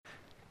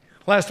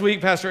Last week,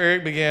 Pastor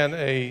Eric began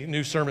a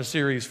new sermon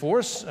series for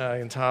us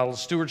entitled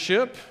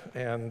Stewardship.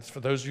 And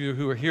for those of you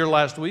who were here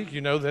last week,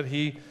 you know that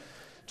he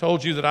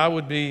told you that I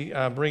would be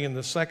bringing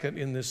the second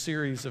in this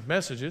series of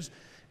messages.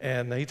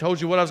 And he told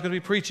you what I was going to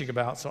be preaching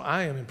about. So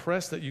I am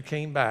impressed that you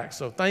came back.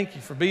 So thank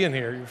you for being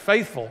here. You're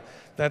faithful.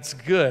 That's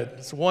good.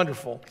 It's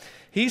wonderful.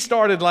 He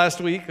started last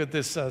week with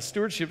this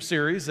stewardship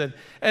series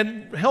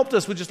and helped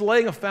us with just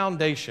laying a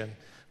foundation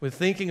with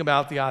thinking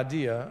about the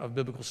idea of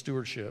biblical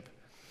stewardship.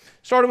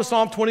 Started with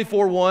Psalm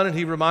 24:1, and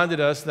he reminded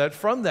us that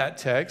from that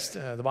text,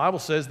 the Bible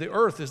says the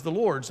earth is the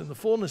Lord's and the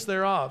fullness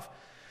thereof,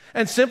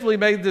 and simply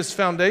made this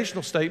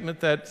foundational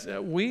statement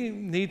that we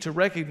need to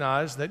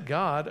recognize that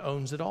God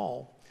owns it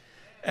all,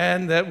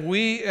 and that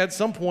we at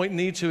some point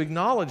need to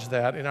acknowledge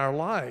that in our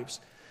lives.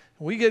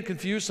 We get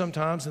confused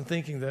sometimes in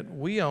thinking that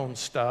we own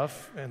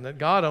stuff and that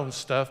God owns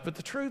stuff, but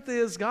the truth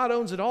is God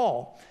owns it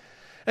all.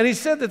 And he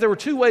said that there were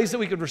two ways that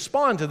we could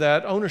respond to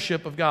that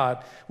ownership of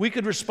God. We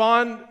could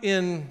respond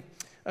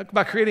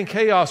by creating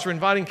chaos or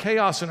inviting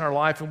chaos in our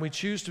life when we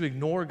choose to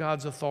ignore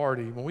God's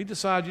authority. When we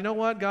decide, you know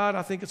what, God,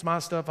 I think it's my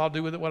stuff, I'll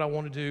do with it what I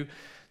want to do,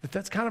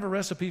 that's kind of a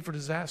recipe for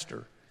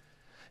disaster.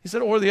 He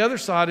said, or the other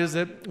side is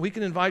that we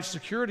can invite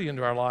security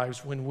into our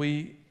lives when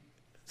we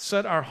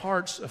set our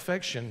heart's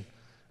affection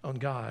on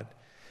God.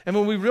 And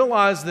when we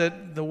realize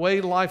that the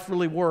way life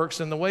really works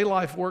and the way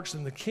life works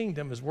in the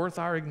kingdom is worth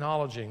our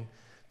acknowledging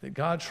that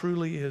God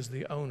truly is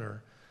the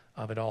owner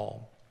of it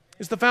all.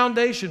 It's the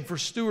foundation for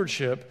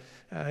stewardship.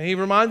 He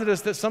reminded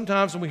us that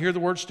sometimes when we hear the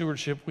word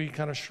stewardship, we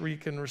kind of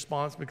shriek in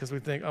response because we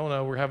think, oh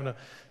no, we're having a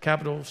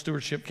capital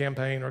stewardship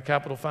campaign or a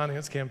capital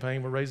finance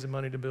campaign. We're raising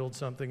money to build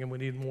something and we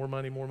need more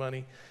money, more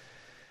money.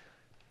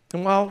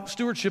 And while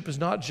stewardship is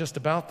not just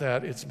about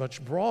that, it's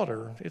much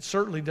broader. It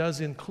certainly does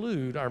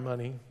include our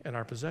money and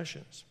our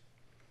possessions.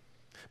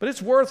 But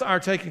it's worth our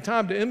taking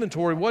time to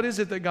inventory what is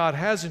it that God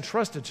has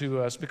entrusted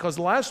to us, because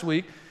last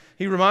week,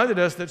 he reminded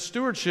us that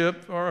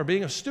stewardship, or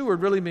being a steward,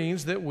 really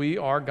means that we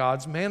are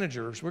God's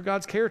managers. We're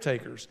God's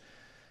caretakers.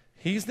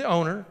 He's the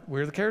owner.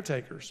 We're the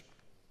caretakers.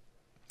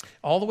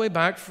 All the way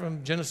back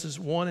from Genesis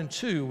 1 and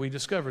 2, we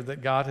discovered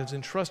that God has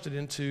entrusted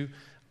into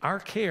our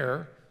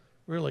care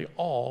really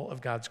all of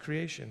God's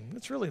creation.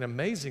 It's really an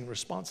amazing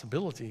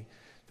responsibility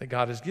that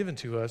God has given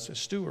to us as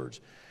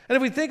stewards. And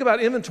if we think about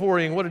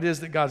inventorying what it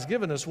is that God's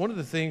given us, one of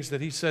the things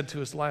that he said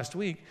to us last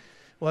week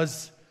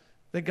was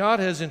that God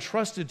has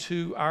entrusted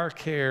to our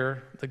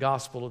care the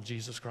gospel of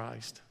Jesus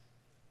Christ.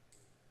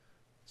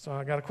 So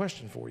I got a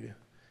question for you.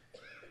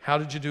 How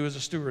did you do as a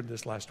steward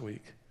this last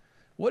week?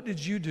 What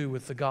did you do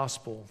with the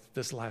gospel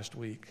this last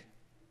week?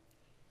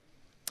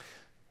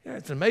 Yeah,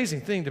 it's an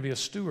amazing thing to be a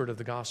steward of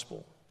the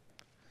gospel,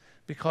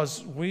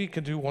 because we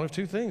can do one of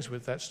two things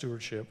with that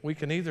stewardship. We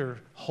can either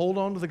hold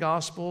on to the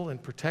gospel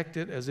and protect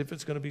it as if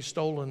it's going to be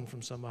stolen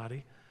from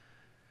somebody,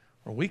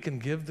 or we can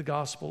give the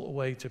gospel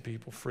away to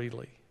people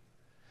freely.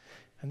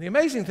 And the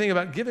amazing thing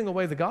about giving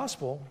away the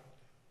gospel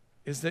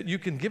is that you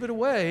can give it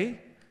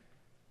away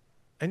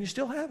and you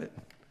still have it.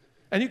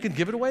 And you can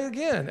give it away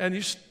again and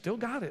you still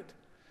got it.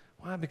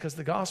 Why? Because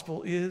the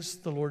gospel is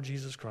the Lord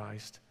Jesus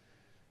Christ.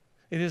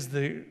 It is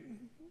the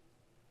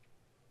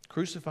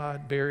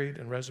crucified, buried,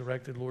 and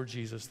resurrected Lord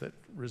Jesus that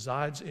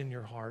resides in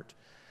your heart.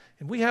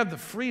 And we have the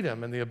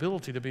freedom and the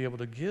ability to be able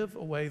to give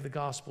away the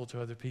gospel to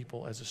other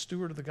people as a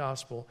steward of the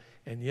gospel,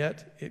 and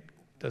yet it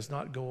does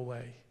not go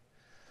away.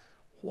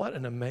 What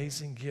an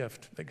amazing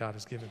gift that God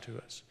has given to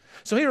us.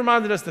 So he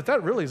reminded us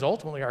that really is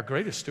ultimately our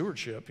greatest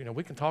stewardship. You know,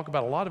 we can talk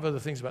about a lot of other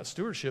things about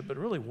stewardship, but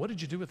really, what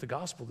did you do with the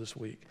gospel this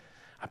week?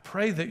 I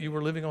pray that you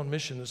were living on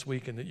mission this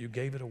week and that you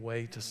gave it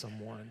away to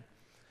someone.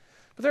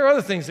 But there are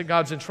other things that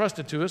God's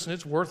entrusted to us, and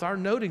it's worth our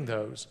noting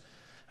those.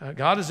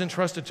 God has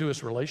entrusted to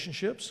us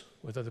relationships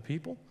with other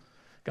people.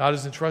 God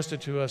has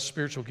entrusted to us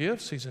spiritual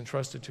gifts. He's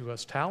entrusted to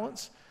us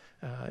talents.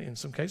 In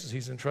some cases,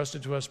 he's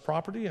entrusted to us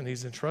property, and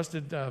he's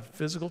entrusted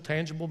physical,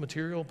 tangible,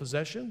 material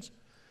possessions.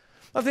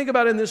 I think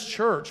about in this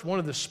church, one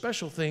of the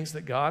special things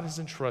that God has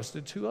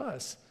entrusted to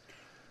us.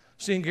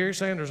 Seeing Gary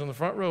Sanders on the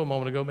front row a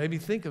moment ago made me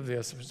think of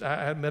this.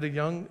 I met a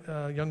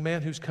young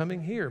man who's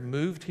coming here,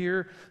 moved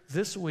here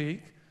this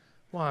week.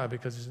 Why?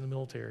 Because he's in the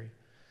military.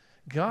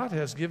 God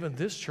has given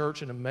this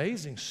church an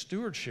amazing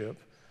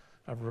stewardship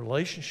of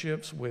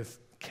relationships with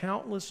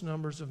countless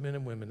numbers of men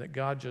and women that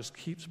God just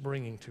keeps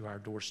bringing to our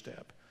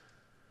doorstep.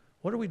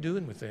 What are we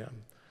doing with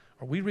them?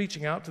 Are we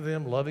reaching out to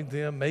them, loving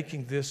them,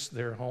 making this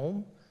their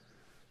home?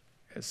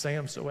 As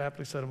Sam so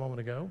aptly said a moment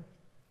ago,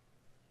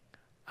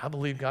 I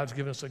believe God's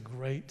given us a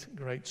great,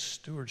 great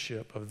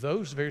stewardship of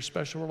those very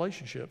special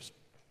relationships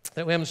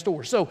that we have in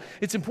store. So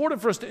it's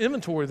important for us to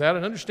inventory that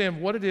and understand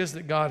what it is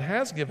that God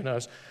has given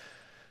us.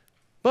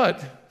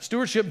 But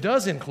stewardship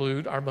does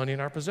include our money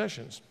and our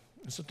possessions.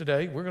 And so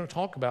today we're going to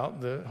talk about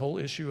the whole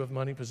issue of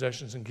money,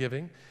 possessions, and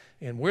giving,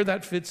 and where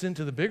that fits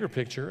into the bigger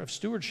picture of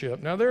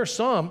stewardship. Now, there are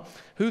some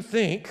who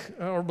think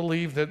or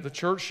believe that the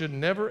church should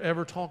never,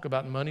 ever talk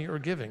about money or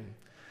giving.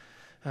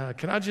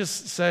 Can I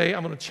just say,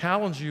 I'm going to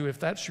challenge you if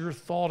that's your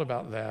thought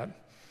about that.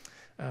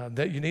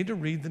 that you need to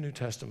read the New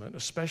Testament,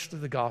 especially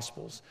the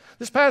Gospels.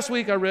 This past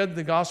week, I read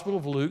the Gospel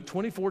of Luke,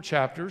 24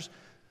 chapters.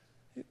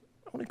 I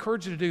want to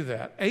encourage you to do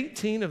that.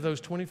 18 of those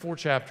 24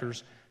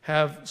 chapters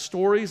have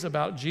stories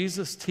about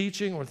Jesus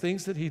teaching or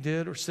things that he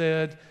did or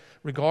said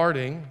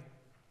regarding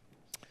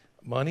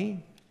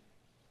money,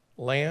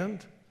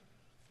 land,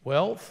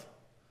 wealth,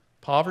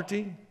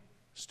 poverty,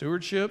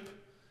 stewardship,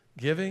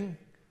 giving,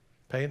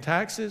 paying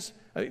taxes.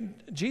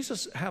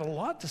 Jesus had a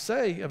lot to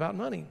say about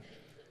money.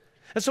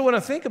 And so when I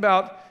think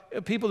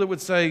about people that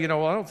would say,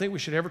 well, I don't think we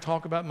should ever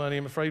talk about money.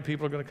 I'm afraid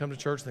people are going to come to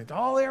church and think,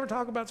 all they ever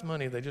talk about is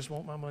money. They just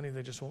want my money.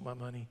 They just want my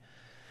money.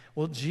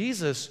 Well,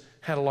 Jesus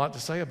had a lot to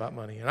say about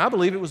money. And I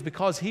believe it was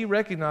because he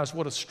recognized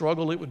what a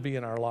struggle it would be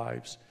in our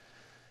lives.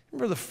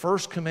 Remember the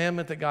first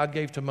commandment that God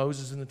gave to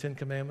Moses in the Ten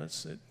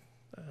Commandments?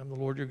 I'm the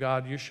Lord your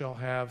God. You shall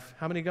have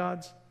how many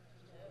gods?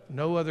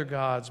 No other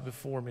gods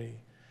before me.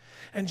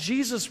 And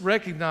Jesus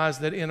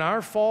recognized that in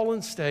our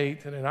fallen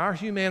state and in our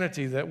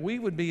humanity that we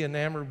would be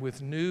enamored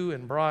with new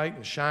and bright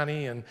and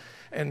shiny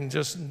and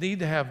just need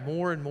to have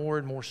more and more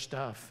and more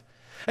stuff.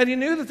 And he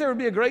knew that there would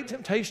be a great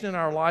temptation in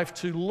our life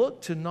to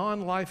look to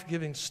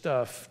non-life-giving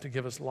stuff to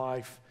give us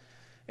life.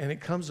 And it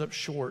comes up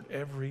short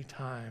every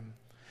time.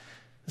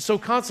 So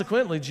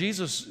consequently,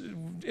 Jesus,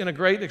 in a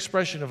great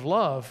expression of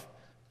love,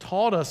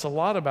 taught us a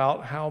lot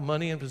about how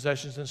money and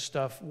possessions and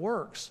stuff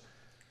works.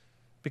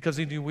 Because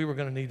he knew we were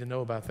going to need to know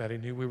about that. He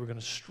knew we were going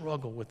to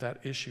struggle with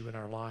that issue in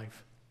our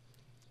life.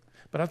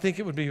 But I think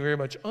it would be very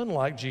much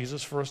unlike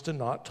Jesus for us to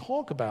not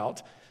talk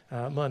about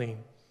money.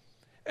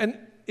 And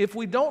if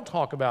we don't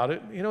talk about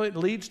it, it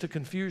leads to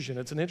confusion.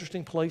 It's an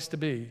interesting place to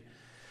be.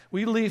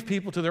 We leave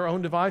people to their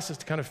own devices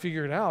to kind of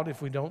figure it out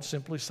if we don't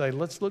simply say,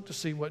 let's look to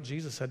see what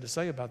Jesus had to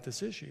say about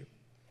this issue.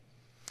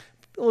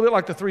 A little bit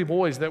like the three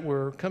boys that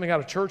were coming out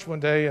of church one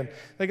day, and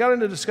they got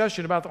into a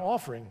discussion about the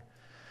offering.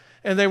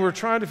 And they were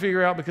trying to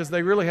figure out, because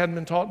they really hadn't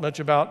been taught much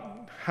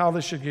about how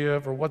they should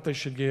give or what they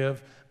should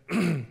give.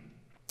 And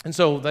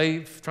so they,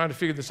 trying to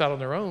figure this out on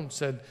their own,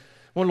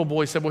 one little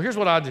boy said, well, here's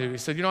what I do. He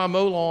said, I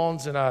mow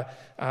lawns and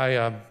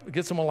I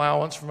get some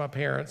allowance from my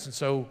parents. And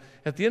so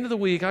at the end of the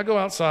week, I go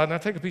outside and I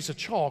take a piece of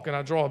chalk and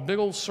I draw a big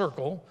old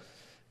circle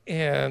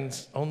and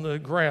on the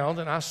ground,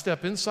 and I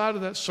step inside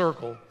of that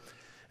circle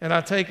and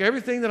I take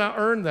everything that I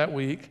earned that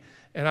week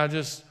and I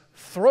just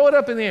throw it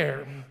up in the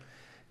air.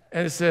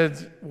 And it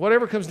said,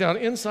 whatever comes down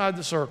inside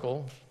the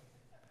circle,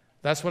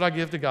 that's what I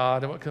give to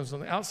God, and what comes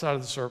on the outside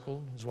of the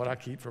circle is what I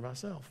keep for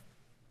myself.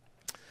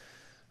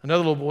 Another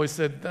little boy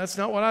said, that's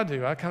not what I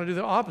do. I kind of do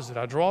the opposite.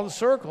 I draw the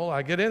circle,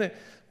 I get in it,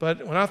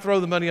 but when I throw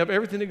the money up,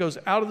 everything that goes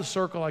out of the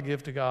circle I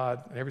give to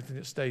God, and everything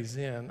that stays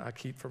in I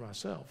keep for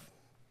myself.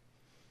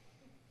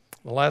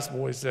 The last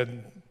boy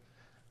said,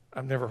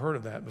 I've never heard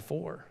of that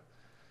before.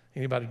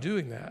 Anybody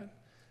doing that?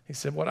 He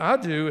said, what I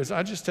do is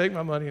I just take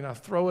my money and I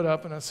throw it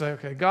up and I say,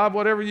 okay, God,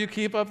 whatever you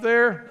keep up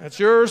there, that's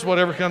yours.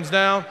 Whatever comes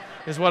down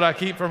is what I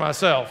keep for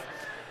myself.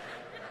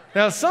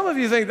 Now, some of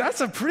you think that's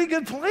a pretty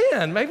good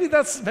plan. Maybe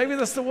that's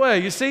the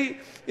way. You see,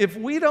 if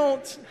we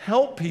don't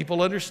help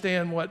people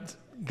understand what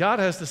God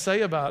has to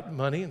say about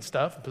money and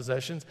stuff and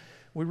possessions,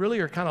 we really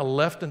are kind of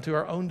left into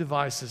our own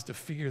devices to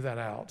figure that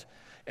out.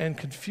 And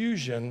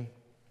confusion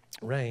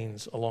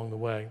reigns along the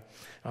way.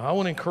 I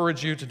want to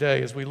encourage you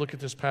today as we look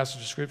at this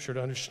passage of Scripture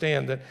to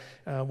understand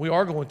that we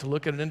are going to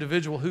look at an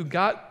individual who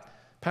got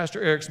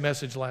Pastor Eric's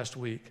message last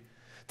week.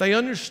 They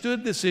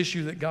understood this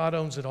issue that God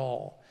owns it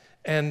all,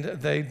 and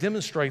they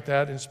demonstrate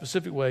that in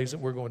specific ways that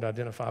we're going to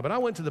identify. But I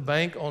went to the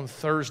bank on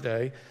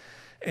Thursday,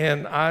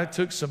 and I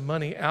took some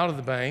money out of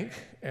the bank,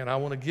 and I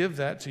want to give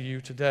that to you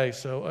today.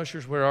 So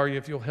ushers, where are you?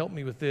 If you'll help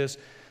me with this.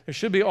 There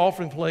should be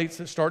offering plates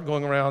that start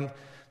going around.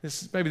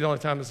 This is maybe the only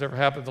time this ever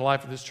happened in the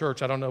life of this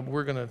church. I don't know, but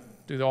we're going to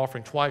do the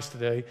offering twice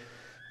today.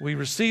 We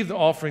received the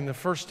offering the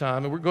first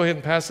time, and we'll go ahead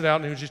and pass it out,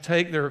 and you just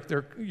take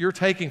you're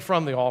taking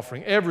from the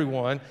offering.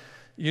 Everyone,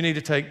 you need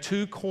to take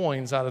 2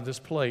 coins out of this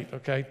plate,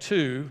 okay?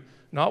 2,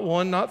 not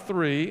 1, not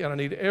 3, and I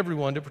need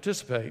everyone to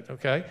participate,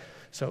 okay?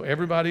 So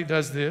everybody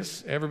does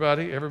this.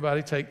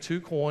 Everybody take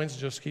 2 coins.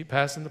 Just keep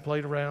passing the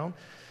plate around.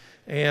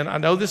 And I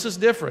know this is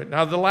different.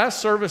 Now, the last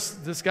service,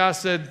 this guy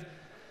said,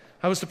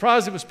 I was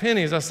surprised it was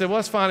pennies. I said, well,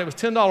 that's fine. It was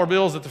 $10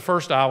 bills at the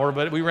first hour,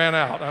 but we ran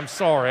out. I'm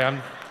sorry.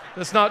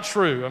 That's not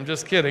true. I'm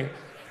just kidding.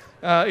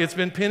 It's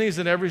been pennies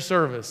in every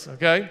service,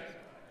 okay?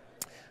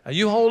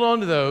 You hold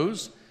on to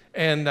those,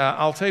 and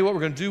I'll tell you what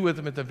we're going to do with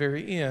them at the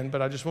very end,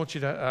 but I just want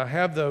you to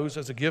have those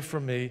as a gift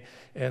from me,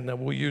 and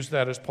we'll use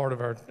that as part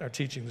of our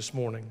teaching this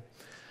morning.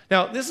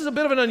 Now, this is a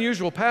bit of an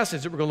unusual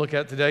passage that we're going to look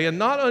at today, and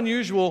not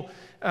unusual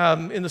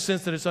in the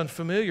sense that it's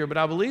unfamiliar, but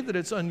I believe that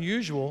it's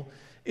unusual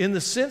in the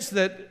sense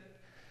that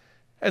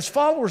as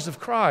followers of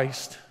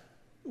Christ,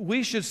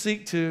 we should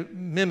seek to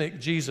mimic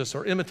Jesus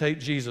or imitate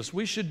Jesus.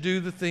 We should do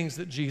the things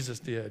that Jesus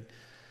did.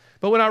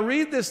 But when I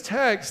read this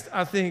text,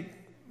 I think,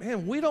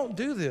 man, we don't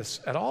do this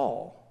at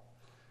all.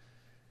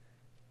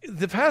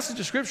 The passage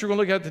of Scripture we're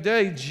going to look at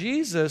today,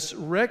 Jesus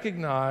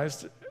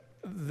recognized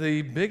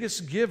the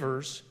biggest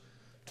givers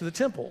to the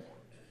temple.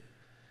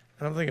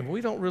 And I'm thinking, we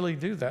don't really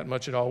do that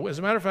much at all. As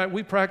a matter of fact,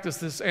 we practice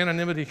this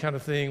anonymity kind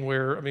of thing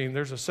where,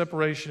 there's a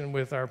separation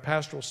with our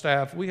pastoral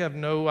staff. We have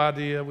no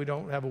idea. We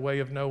don't have a way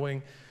of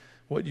knowing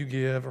what you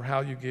give or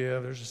how you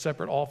give. There's a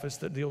separate office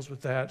that deals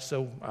with that.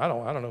 So I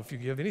don't know if you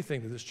give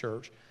anything to this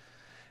church.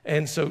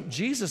 And so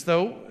Jesus,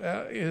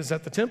 though, is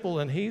at the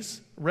temple, and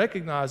he's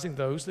recognizing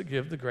those that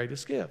give the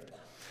greatest gift.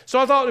 So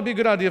I thought it would be a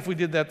good idea if we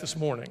did that this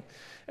morning.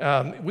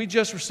 We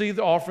just received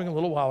the offering a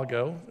little while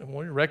ago, and we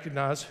want to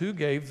recognize who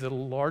gave the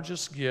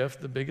largest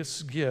gift, the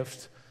biggest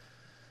gift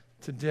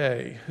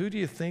today. Who do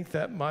you think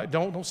that might?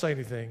 Don't say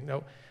anything.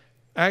 No.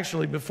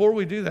 Actually, before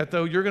we do that,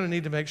 though, you're going to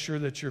need to make sure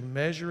that you're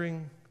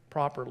measuring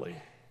properly.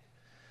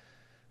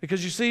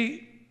 Because you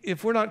see,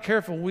 if we're not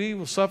careful, we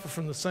will suffer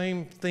from the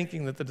same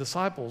thinking that the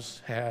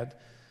disciples had.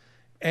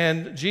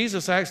 And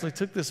Jesus actually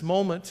took this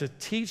moment to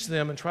teach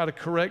them and try to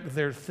correct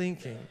their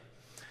thinking,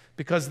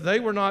 because they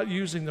were not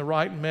using the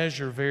right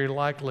measure very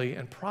likely,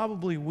 and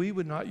probably we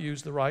would not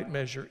use the right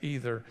measure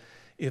either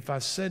if I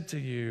said to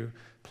you,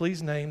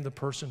 please name the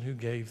person who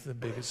gave the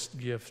biggest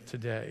gift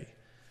today.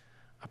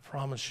 I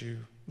promise you,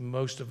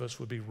 most of us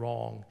would be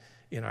wrong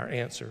in our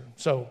answer.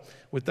 So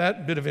with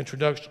that bit of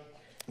introduction,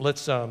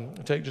 let's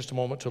take just a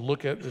moment to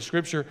look at the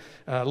scripture.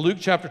 Luke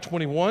chapter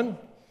 21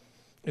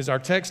 is our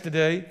text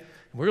today.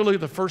 We're going to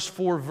look at the first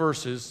 4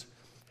 verses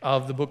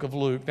of the book of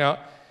Luke. Now,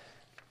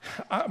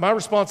 my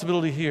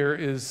responsibility here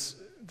is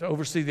to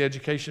oversee the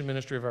education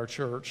ministry of our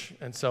church.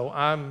 And so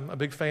I'm a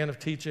big fan of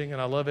teaching,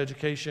 and I love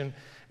education.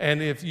 And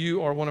if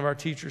you are one of our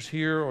teachers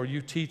here or you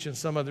teach in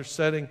some other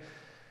setting,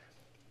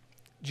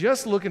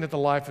 just looking at the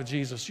life of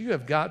Jesus, you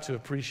have got to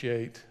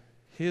appreciate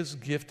his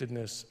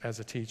giftedness as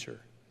a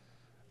teacher.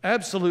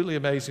 Absolutely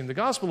amazing. The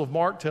Gospel of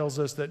Mark tells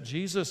us that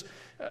Jesus'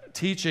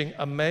 teaching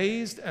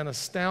amazed and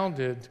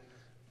astounded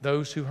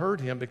those who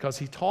heard him, because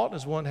he taught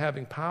as one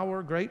having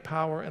power, great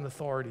power and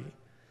authority.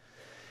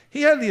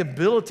 He had the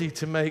ability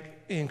to make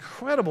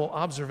incredible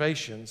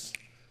observations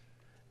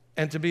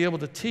and to be able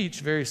to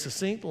teach very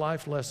succinct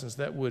life lessons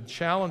that would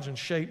challenge and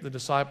shape the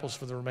disciples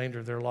for the remainder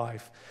of their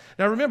life.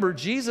 Now remember,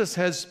 Jesus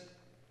has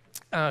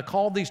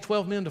called these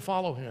 12 men to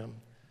follow him.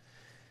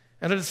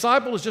 And a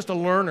disciple is just a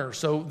learner,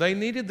 so they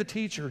needed the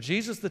teacher.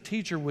 Jesus, the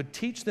teacher, would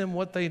teach them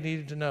what they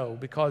needed to know,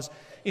 because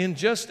in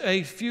just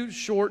a few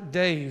short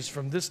days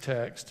from this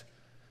text,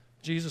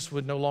 Jesus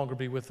would no longer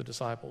be with the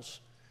disciples.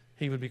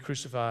 He would be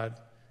crucified,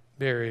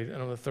 buried,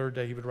 and on the 3rd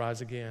day he would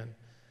rise again.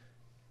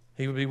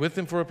 He would be with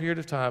them for a period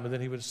of time, and then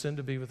he would ascend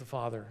to be with the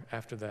Father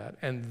after that.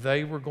 And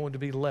they were going to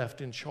be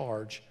left in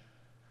charge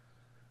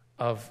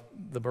of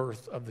the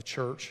birth of the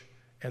church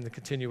and the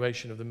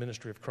continuation of the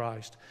ministry of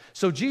Christ.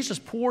 So Jesus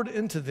poured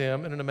into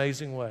them in an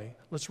amazing way.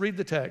 Let's read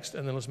the text,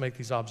 and then let's make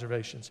these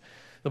observations.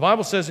 The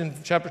Bible says in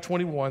chapter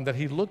 21 that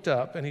he looked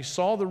up and he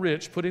saw the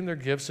rich putting their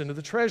gifts into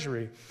the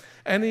treasury.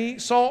 And he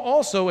saw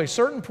also a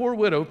certain poor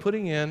widow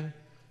putting in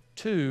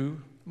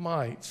 2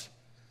 mites.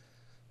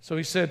 So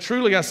he said,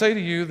 truly I say to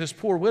you, this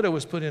poor widow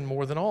has put in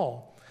more than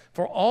all.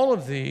 For all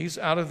of these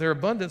out of their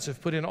abundance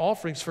have put in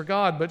offerings for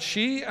God, but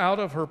she out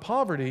of her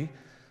poverty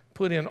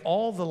put in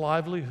all the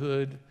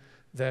livelihood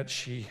that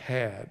she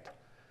had.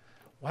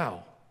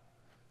 Wow.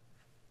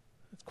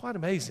 It's quite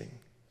amazing.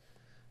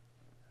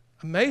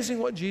 Amazing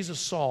what Jesus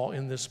saw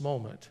in this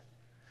moment.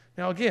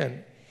 Now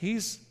again,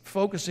 he's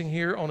focusing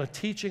here on a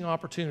teaching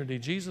opportunity.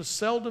 Jesus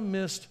seldom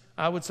missed,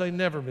 I would say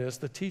never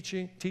missed, the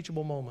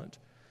teachable moment.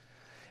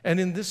 And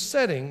in this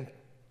setting,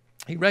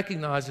 he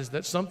recognizes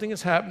that something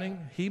is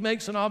happening. He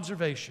makes an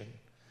observation.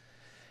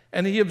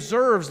 And he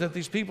observes that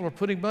these people are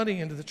putting money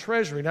into the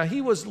treasury. Now,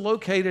 he was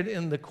located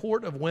in the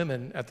court of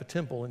women at the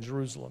temple in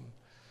Jerusalem.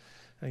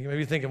 Now, you may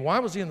be thinking, why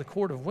was he in the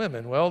court of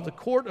women? Well, the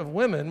court of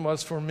women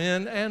was for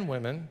men and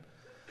women,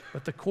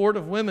 but the court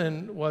of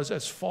women was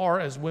as far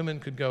as women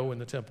could go in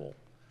the temple.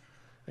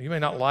 Now, you may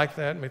not like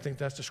that. You may think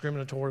that's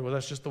discriminatory. Well,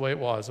 that's just the way it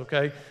was,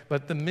 okay?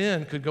 But the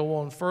men could go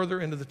on further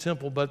into the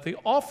temple. But the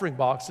offering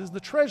boxes, the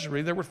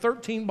treasury, there were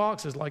 13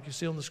 boxes like you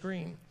see on the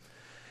screen.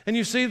 And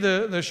you see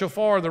the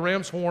shofar, the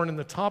ram's horn, in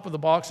the top of the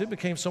box. It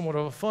became somewhat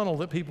of a funnel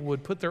that people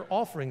would put their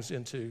offerings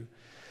into.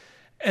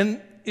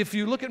 And if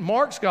you look at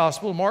Mark's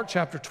gospel, Mark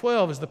chapter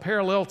 12 is the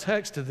parallel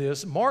text to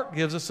this. Mark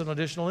gives us an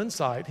additional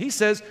insight. He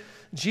says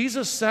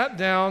Jesus sat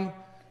down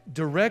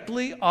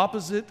directly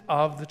opposite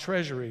of the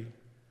treasury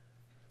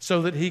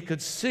so that he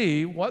could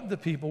see what the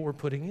people were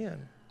putting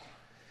in.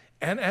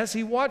 And as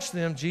he watched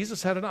them,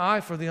 Jesus had an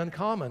eye for the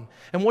uncommon.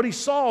 And what he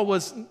saw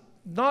was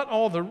not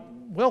all the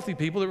wealthy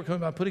people that were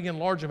coming by putting in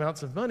large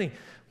amounts of money.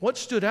 What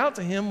stood out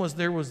to him was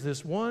there was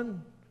this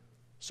one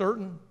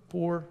certain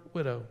poor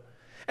widow.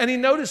 And he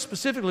noticed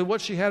specifically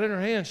what she had in her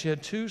hand. She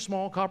had 2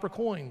 small copper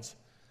coins.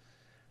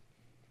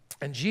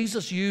 And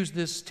Jesus used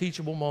this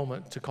teachable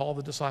moment to call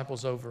the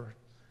disciples over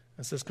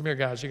and says, come here,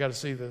 guys, you got to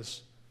see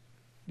this.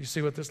 You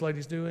see what this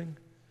lady's doing?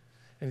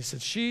 And he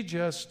said, she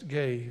just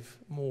gave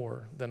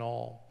more than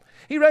all.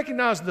 He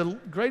recognized the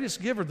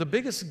greatest giver, the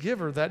biggest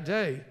giver that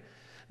day.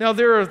 Now,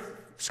 there are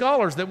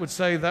scholars that would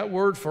say that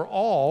word for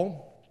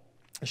all,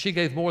 she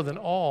gave more than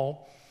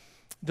all,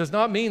 does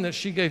not mean that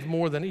she gave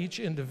more than each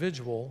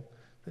individual.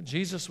 But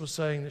Jesus was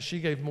saying that she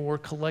gave more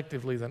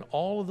collectively than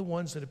all of the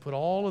ones that had put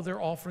all of their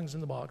offerings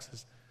in the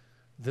boxes.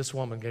 This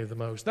woman gave the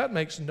most. That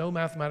makes no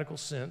mathematical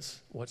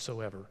sense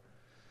whatsoever.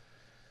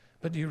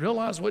 But do you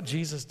realize what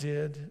Jesus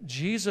did?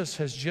 Jesus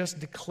has just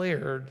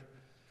declared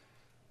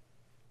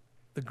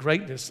the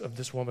greatness of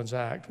this woman's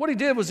act. What he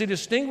did was he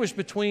distinguished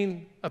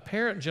between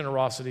apparent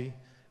generosity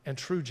and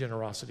true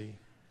generosity.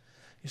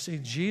 You see,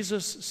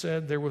 Jesus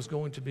said there was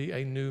going to be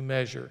a new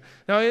measure.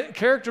 Now,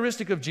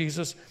 characteristic of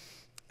Jesus,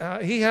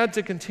 he had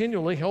to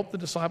continually help the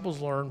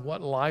disciples learn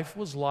what life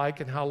was like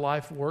and how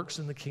life works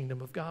in the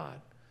kingdom of God.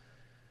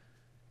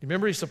 You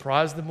remember he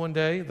surprised them one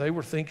day? They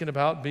were thinking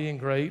about being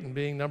great and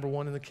being number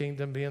one in the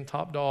kingdom, being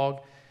top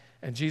dog.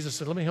 And Jesus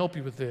said, let me help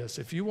you with this.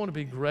 If you want to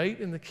be great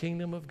in the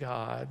kingdom of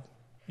God,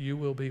 you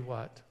will be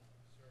what?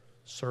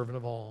 Servant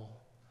of all.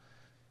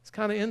 It's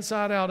kind of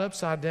inside out,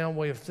 upside down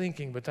way of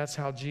thinking, but that's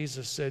how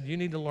Jesus said you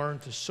need to learn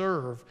to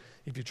serve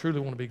if you truly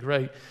want to be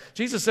great.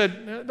 Jesus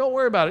said, don't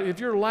worry about it. If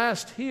you're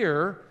last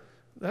here,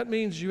 that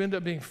means you end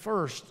up being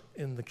first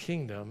in the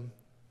kingdom.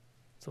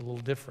 It's a little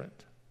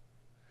different.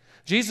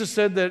 Jesus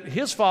said that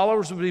his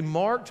followers would be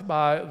marked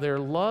by their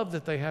love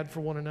that they had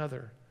for one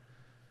another.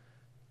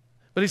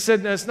 But he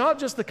said, it's not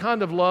just the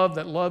kind of love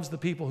that loves the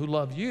people who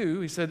love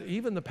you. He said,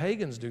 even the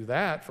pagans do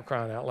that, for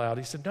crying out loud.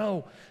 He said,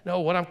 no,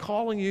 what I'm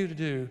calling you to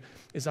do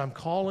is I'm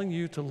calling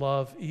you to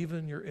love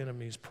even your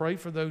enemies. Pray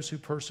for those who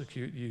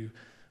persecute you.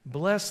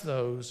 Bless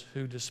those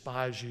who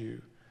despise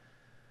you.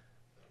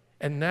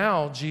 And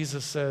now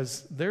Jesus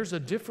says, there's a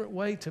different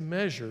way to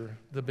measure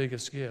the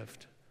biggest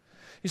gift.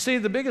 You see,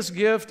 the biggest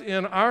gift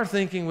in our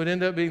thinking would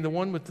end up being the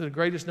one with the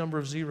greatest number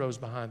of zeros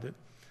behind it,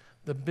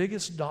 the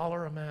biggest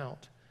dollar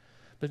amount.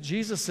 But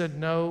Jesus said,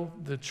 no,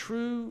 the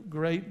true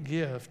great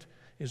gift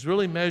is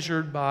really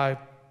measured by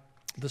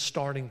the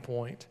starting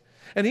point.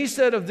 And he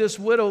said of this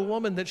widow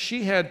woman that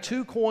she had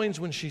 2 coins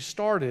when she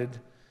started,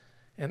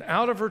 and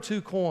out of her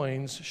 2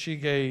 coins, she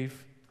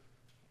gave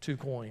 2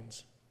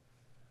 coins.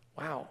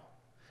 Wow.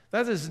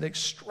 That is an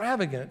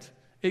extravagant,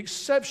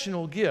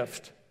 exceptional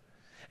gift.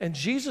 And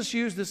Jesus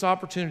used this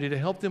opportunity to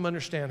help them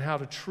understand how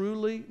to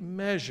truly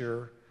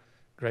measure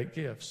great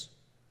gifts.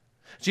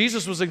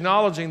 Jesus was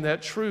acknowledging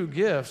that true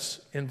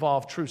gifts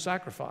involve true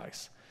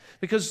sacrifice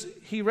because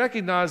he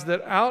recognized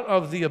that out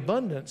of the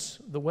abundance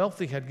the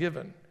wealthy had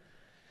given,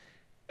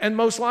 and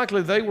most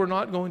likely they were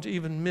not going to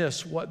even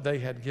miss what they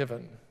had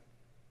given.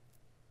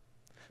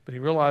 But he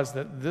realized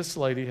that this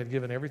lady had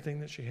given everything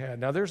that she had.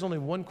 Now, there's only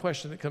one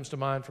question that comes to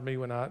mind for me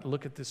when I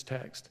look at this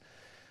text.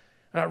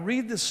 And I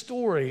read this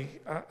story,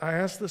 I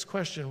ask this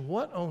question,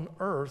 what on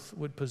earth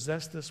would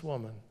possess this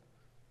woman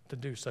to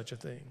do such a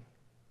thing?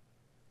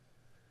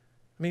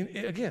 I mean,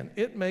 again,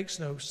 it makes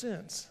no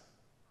sense.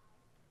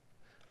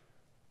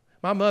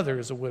 My mother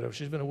is a widow.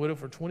 She's been a widow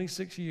for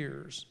 26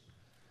 years.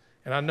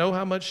 And I know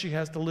how much she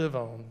has to live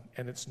on,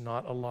 and it's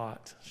not a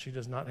lot. She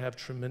does not have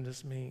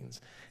tremendous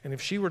means. And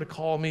if she were to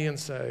call me and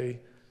say,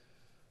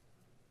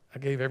 I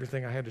gave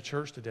everything I had to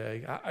church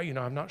today,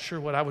 I'm not sure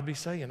what I would be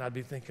saying. I'd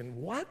be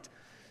thinking, what?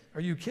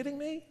 Are you kidding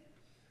me?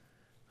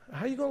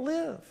 How are you going to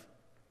live?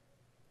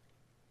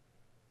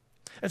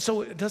 And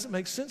so it doesn't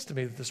make sense to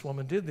me that this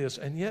woman did this,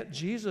 and yet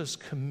Jesus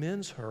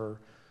commends her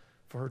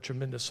for her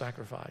tremendous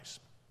sacrifice.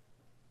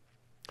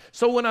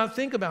 So when I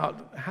think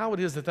about how it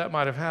is that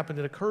might have happened,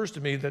 it occurs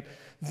to me that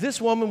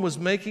this woman was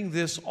making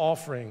this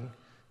offering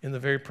in the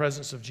very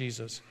presence of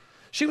Jesus.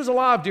 She was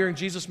alive during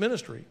Jesus'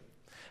 ministry.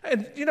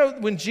 And,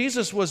 when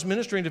Jesus was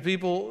ministering to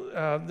people,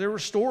 there were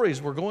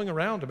stories were going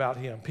around about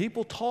him.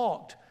 People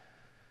talked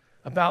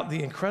about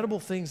the incredible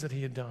things that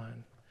he had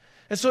done.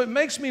 And so it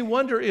makes me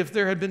wonder if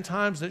there had been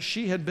times that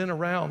she had been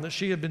around, that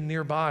she had been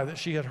nearby, that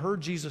she had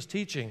heard Jesus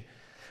teaching.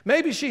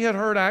 Maybe she had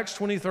heard Acts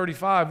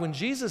 20:35 when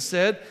Jesus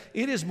said,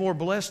 it is more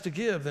blessed to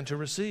give than to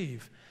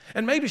receive.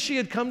 And maybe she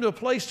had come to a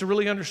place to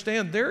really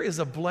understand there is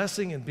a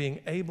blessing in being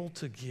able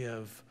to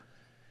give,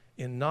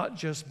 in not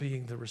just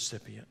being the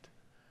recipient.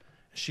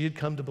 She had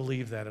come to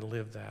believe that and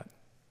live that.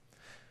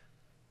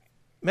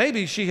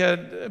 Maybe she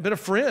had been a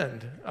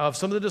friend of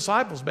some of the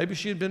disciples. Maybe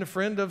she had been a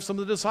friend of some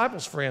of the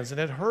disciples' friends and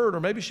had heard, or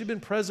maybe she'd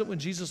been present when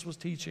Jesus was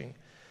teaching.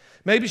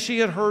 Maybe she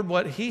had heard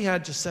what he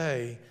had to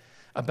say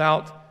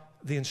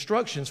about the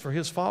instructions for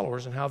his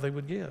followers and how they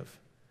would give.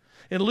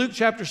 In Luke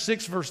chapter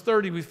 6, verse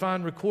 30, we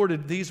find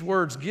recorded these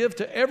words, give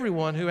to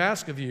everyone who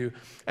asks of you,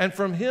 and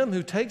from him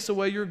who takes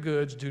away your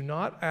goods, do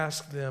not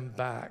ask them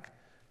back.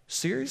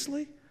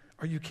 Seriously?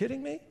 Are you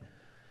kidding me?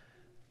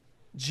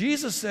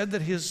 Jesus said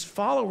that his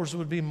followers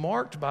would be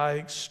marked by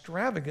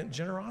extravagant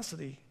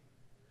generosity.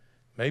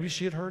 Maybe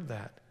she had heard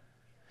that.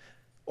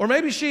 Or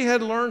maybe she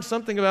had learned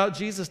something about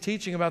Jesus'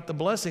 teaching about the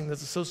blessing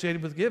that's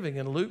associated with giving.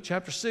 In Luke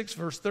chapter 6,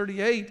 verse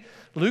 38,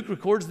 Luke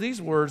records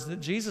these words that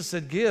Jesus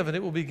said, give and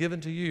it will be given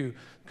to you.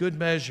 Good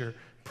measure,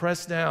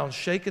 pressed down,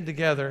 shaken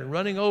together, and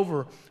running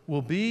over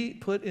will be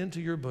put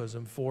into your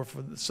bosom. For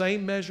the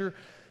same measure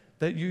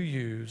that you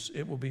use,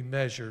 it will be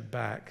measured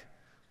back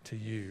to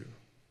you.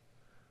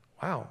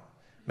 Wow.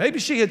 Maybe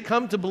she had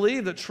come to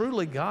believe that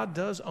truly God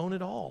does own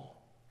it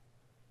all.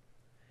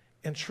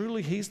 And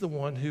truly, he's the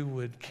one who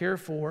would care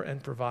for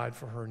and provide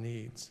for her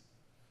needs.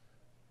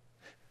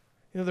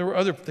 There were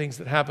other things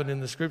that happened in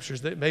the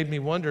scriptures that made me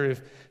wonder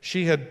if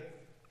she had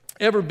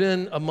ever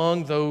been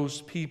among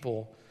those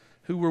people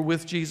who were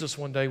with Jesus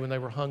one day when they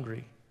were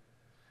hungry.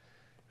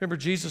 Remember,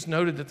 Jesus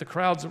noted that the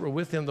crowds that were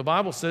with him, the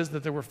Bible says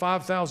that there were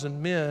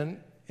 5,000 men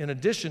in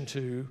addition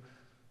to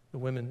the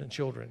women and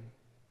children.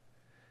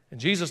 And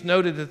Jesus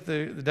noted that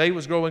the day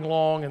was growing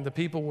long and the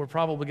people were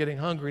probably getting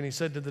hungry, and he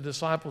said to the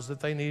disciples that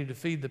they needed to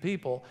feed the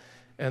people.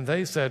 And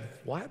they said,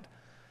 what?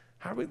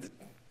 How are we?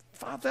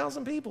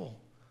 5,000 people.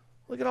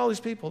 Look at all these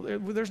people.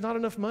 There's not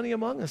enough money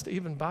among us to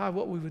even buy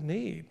what we would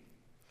need.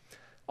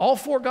 All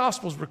four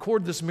Gospels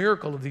record this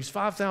miracle of these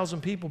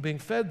 5,000 people being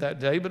fed that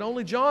day, but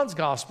only John's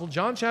Gospel,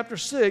 John chapter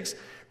 6,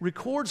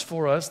 records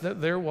for us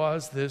that there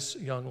was this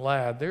young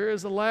lad. There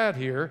is a lad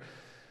here,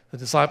 the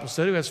disciples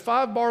said, who has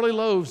 5 barley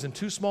loaves and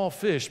 2 small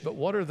fish, but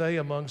what are they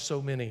among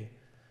so many?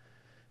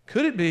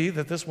 Could it be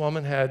that this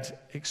woman had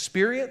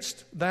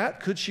experienced that?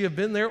 Could she have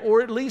been there?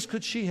 Or at least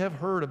could she have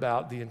heard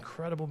about the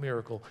incredible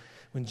miracle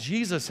when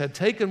Jesus had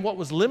taken what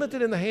was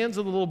limited in the hands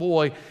of the little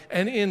boy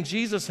and in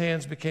Jesus'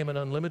 hands became an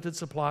unlimited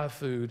supply of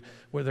food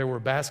where there were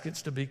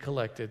baskets to be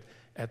collected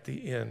at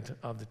the end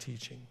of the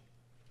teaching?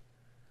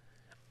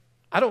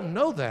 I don't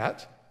know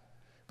that,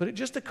 but it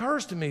just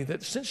occurs to me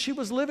that since she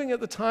was living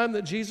at the time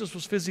that Jesus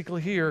was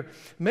physically here,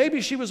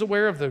 maybe she was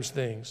aware of those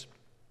things.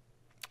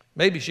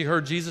 Maybe she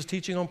heard Jesus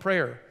teaching on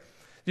prayer.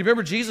 Do you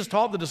remember Jesus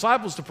taught the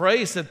disciples to pray?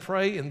 He said,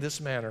 pray in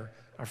this manner,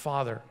 our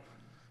Father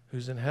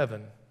who's in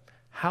heaven,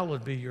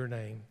 hallowed be your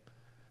name.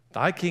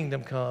 Thy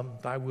kingdom come,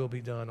 thy will be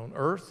done on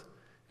earth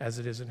as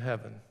it is in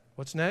heaven.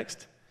 What's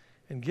next?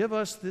 And give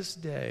us this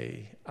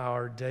day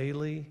our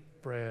daily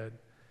bread.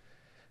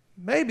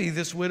 Maybe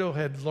this widow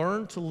had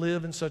learned to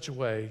live in such a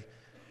way.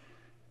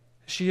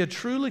 She had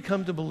truly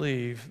come to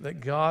believe that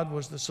God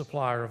was the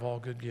supplier of all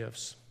good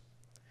gifts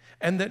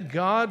and that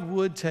God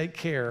would take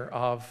care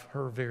of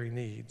her very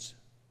needs.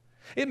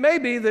 It may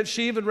be that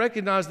she even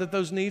recognized that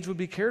those needs would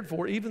be cared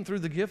for even through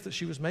the gift that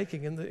she was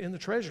making in the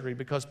treasury,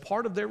 because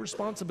part of their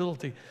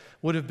responsibility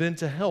would have been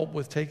to help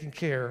with taking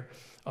care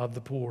of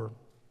the poor.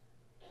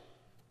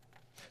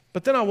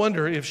 But then I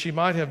wonder if she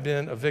might have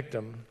been a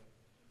victim.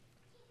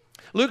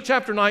 Luke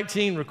chapter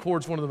 19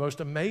 records one of the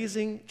most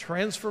amazing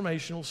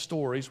transformational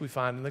stories we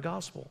find in the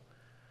gospel.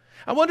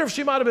 I wonder if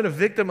she might have been a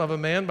victim of a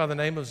man by the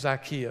name of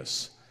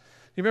Zacchaeus.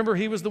 You remember,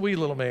 he was the wee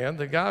little man,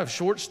 the guy of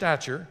short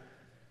stature.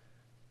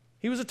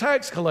 He was a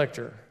tax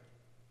collector.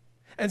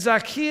 And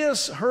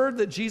Zacchaeus heard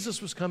that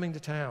Jesus was coming to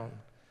town.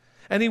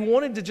 And he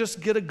wanted to just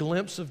get a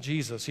glimpse of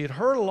Jesus. He had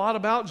heard a lot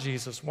about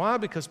Jesus. Why?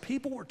 Because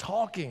people were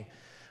talking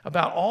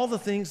about all the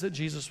things that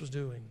Jesus was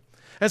doing.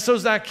 And so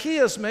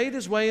Zacchaeus made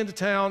his way into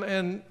town,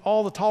 and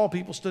all the tall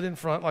people stood in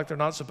front like they're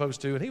not supposed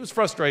to. And he was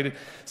frustrated.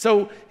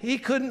 So he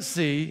couldn't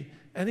see,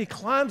 and he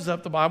climbs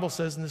up, the Bible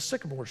says, in the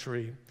sycamore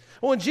tree.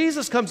 Well, when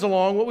Jesus comes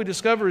along, what we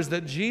discover is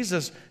that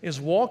Jesus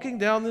is walking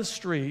down this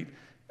street,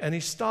 and he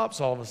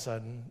stops all of a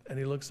sudden, and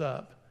he looks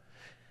up.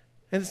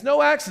 And it's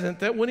no accident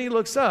that when he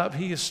looks up,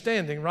 he is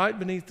standing right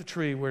beneath the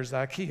tree where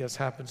Zacchaeus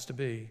happens to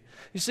be.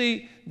 You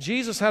see,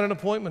 Jesus had an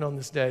appointment on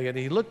this day, and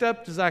he looked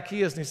up to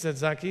Zacchaeus, and he said,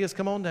 Zacchaeus,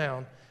 come on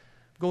down.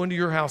 Go into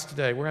your house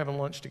today. We're having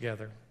lunch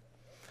together.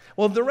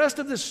 Well, the rest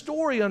of this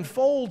story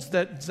unfolds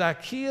that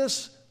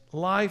Zacchaeus'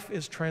 life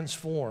is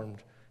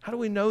transformed. How do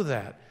we know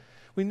that?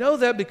 We know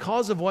that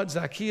because of what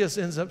Zacchaeus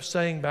ends up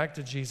saying back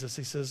to Jesus.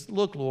 He says,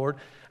 look, Lord,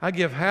 I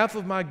give half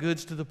of my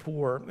goods to the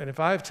poor, and if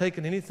I have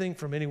taken anything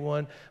from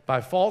anyone by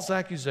false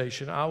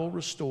accusation, I will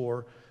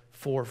restore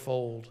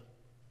fourfold.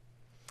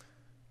 I'll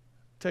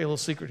tell you a little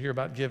secret here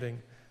about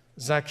giving.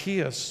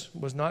 Zacchaeus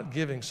was not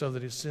giving so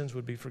that his sins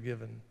would be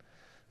forgiven.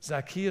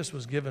 Zacchaeus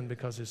was given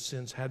because his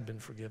sins had been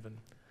forgiven.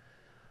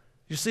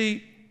 You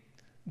see,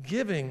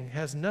 giving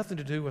has nothing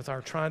to do with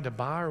our trying to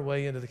buy our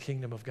way into the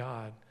kingdom of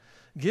God.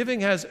 Giving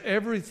has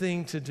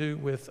everything to do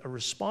with a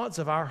response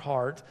of our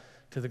heart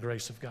to the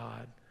grace of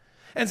God.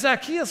 And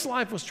Zacchaeus'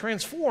 life was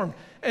transformed,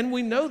 and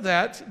we know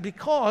that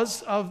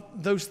because of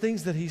those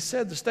things that he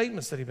said, the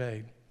statements that he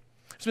made.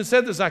 It's been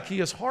said that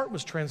Zacchaeus' heart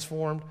was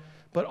transformed,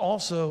 but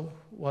also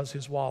was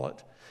his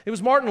wallet. It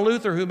was Martin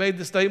Luther who made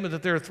the statement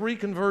that there are 3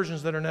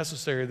 conversions that are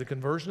necessary: the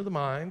conversion of the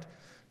mind,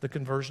 the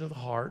conversion of the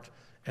heart,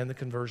 and the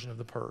conversion of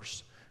the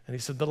purse. And he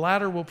said the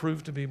latter will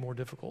prove to be more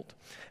difficult.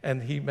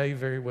 And he may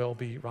very well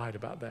be right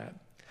about that.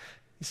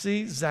 You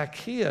see,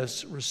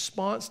 Zacchaeus'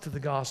 response to the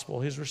gospel,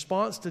 his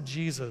response to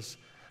Jesus,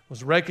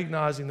 was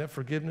recognizing that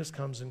forgiveness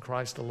comes in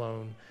Christ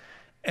alone.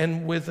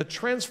 And with a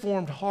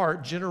transformed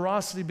heart,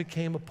 generosity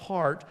became a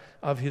part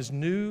of his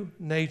new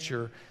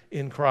nature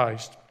in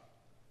Christ.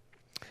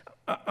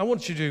 I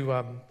want you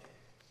to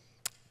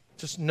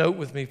just note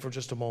with me for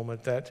just a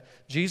moment that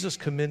Jesus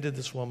commended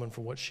this woman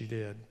for what she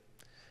did.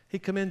 He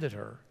commended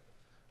her.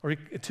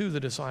 To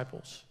the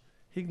disciples.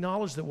 He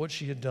acknowledged that what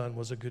she had done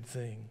was a good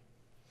thing.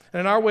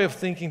 And in our way of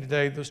thinking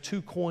today, those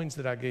 2 coins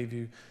that I gave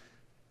you,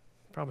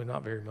 probably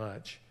not very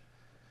much.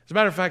 As a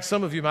matter of fact,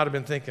 some of you might have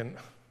been thinking,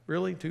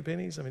 really, 2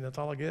 pennies? I mean, that's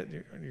all I get?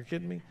 You're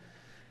kidding me?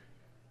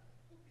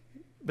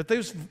 But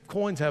those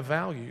coins have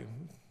value.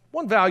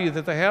 One value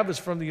that they have is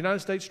from the United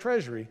States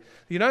Treasury.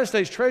 The United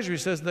States Treasury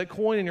says that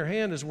coin in your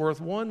hand is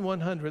worth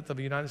 1/100th of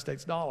a United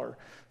States dollar.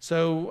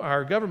 So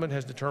our government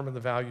has determined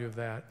the value of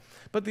that.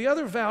 But the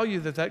other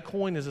value that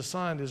coin is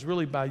assigned is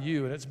really by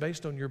you, and it's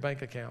based on your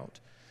bank account.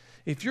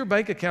 If your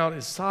bank account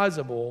is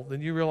sizable,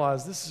 then you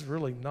realize this is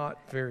really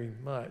not very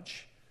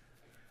much.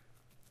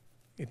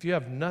 If you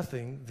have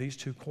nothing, these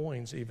two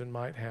coins even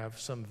might have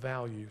some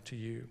value to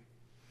you.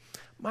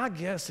 My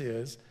guess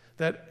is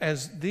that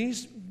as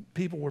these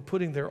people were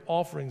putting their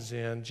offerings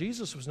in,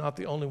 Jesus was not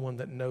the only one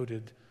that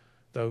noted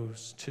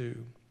those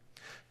two.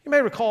 You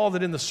may recall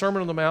that in the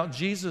Sermon on the Mount,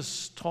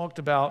 Jesus talked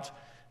about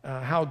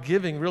how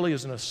giving really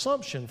is an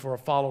assumption for a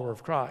follower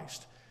of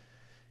Christ.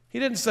 He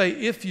didn't say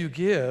if you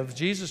give.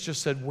 Jesus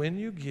just said when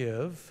you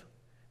give,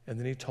 and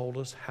then he told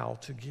us how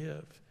to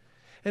give.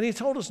 And he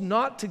told us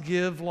not to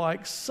give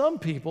like some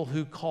people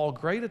who call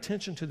great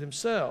attention to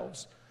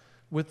themselves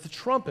with the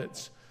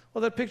trumpets.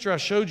 Well, that picture I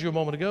showed you a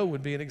moment ago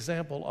would be an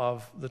example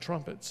of the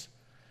trumpets.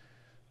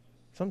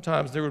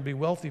 Sometimes there would be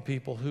wealthy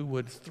people who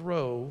would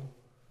throw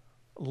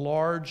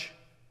large,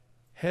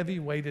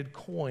 heavy-weighted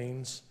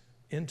coins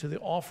into the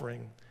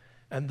offering,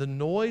 and the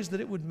noise that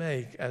it would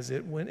make as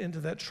it went into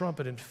that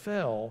trumpet and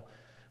fell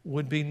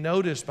would be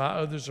noticed by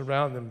others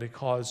around them,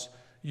 because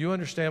you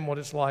understand what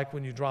it's like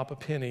when you drop a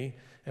penny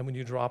and when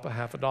you drop a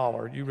half a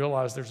dollar. You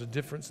realize there's a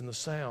difference in the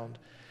sound.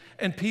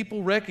 And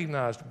people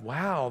recognized,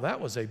 wow, that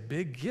was a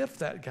big gift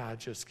that guy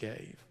just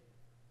gave.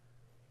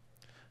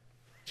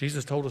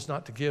 Jesus told us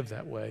not to give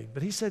that way,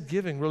 but he said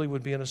giving really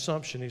would be an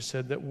assumption. He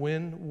said that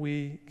when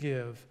we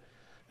give.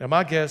 Now,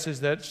 my guess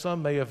is that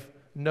some may have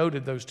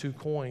noted those two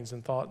coins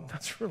and thought,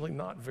 that's really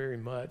not very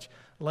much.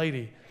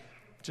 Lady,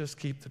 just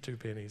keep the 2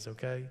 pennies,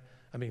 okay?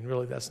 I mean,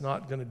 really, that's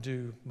not going to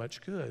do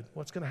much good.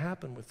 What's going to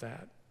happen with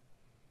that?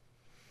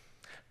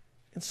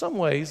 In some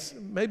ways,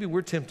 maybe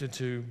we're tempted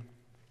to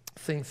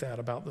think that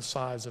about the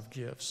size of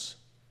gifts.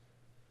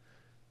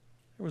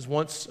 There was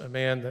once a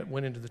man that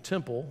went into the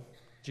temple,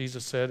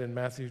 Jesus said in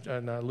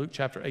Luke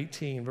chapter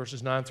 18,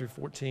 verses 9 through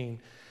 14.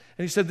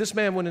 And he said, this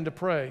man went in to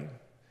pray.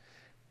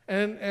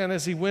 And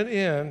as he went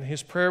in,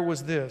 his prayer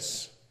was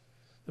this.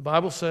 The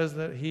Bible says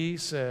that he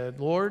said,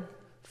 Lord,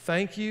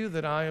 thank you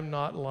that I am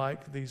not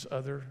like these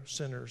other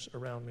sinners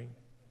around me.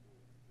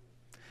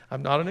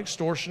 I'm not an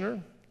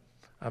extortioner.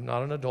 I'm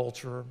not an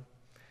adulterer.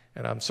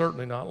 And I'm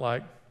certainly not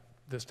like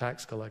this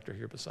tax collector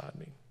here beside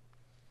me.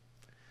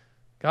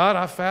 God,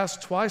 I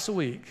fast twice a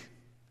week,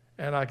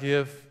 and I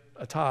give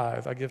a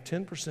tithe. I give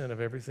 10%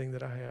 of everything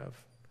that I have.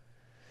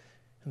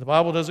 And the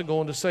Bible doesn't go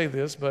on to say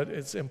this, but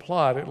it's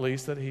implied at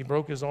least that he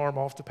broke his arm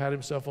off to pat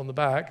himself on the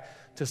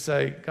back to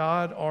say,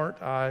 God,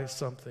 aren't I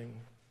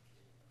something?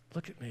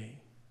 Look at me.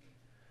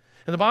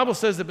 And the Bible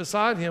says that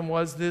beside him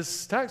was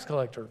this tax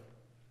collector.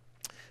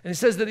 And he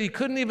says that he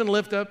couldn't even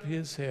lift up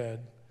his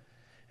head.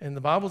 And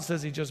the Bible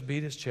says he just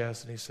beat his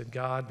chest and he said,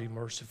 God, be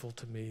merciful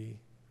to me,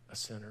 a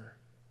sinner.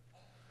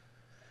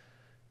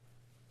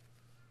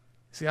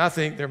 See, I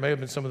think there may have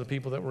been some of the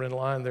people that were in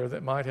line there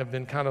that might have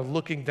been kind of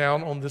looking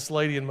down on this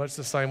lady in much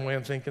the same way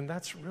and thinking,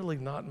 that's really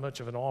not much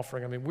of an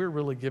offering. I mean, we're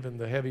really doing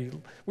the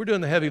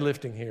heavy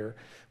lifting here.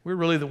 We're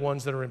really the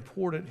ones that are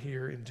important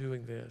here in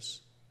doing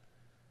this.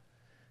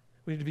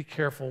 We need to be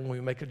careful when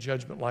we make a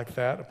judgment like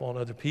that upon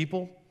other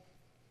people.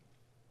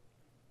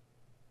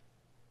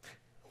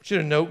 I want you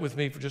to note with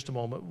me for just a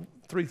moment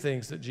 3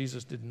 things that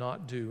Jesus did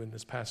not do in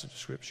this passage of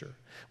Scripture.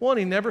 1,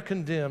 he never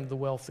condemned the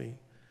wealthy.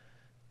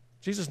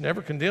 Jesus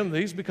never condemned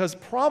these because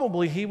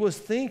probably he was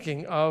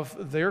thinking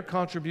of their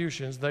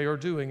contributions they are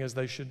doing as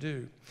they should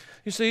do.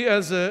 You see,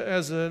 as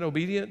an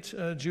obedient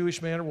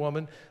Jewish man or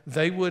woman,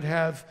 they would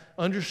have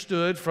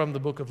understood from the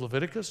book of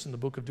Leviticus and the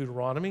book of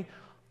Deuteronomy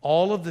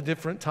all of the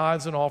different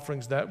tithes and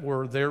offerings that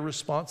were their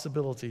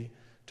responsibility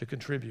to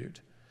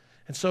contribute.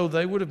 And so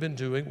they would have been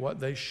doing what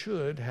they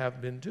should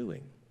have been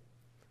doing.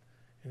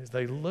 And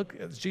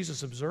as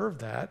Jesus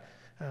observed that,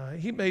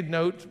 he made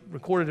note,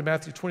 recorded in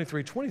Matthew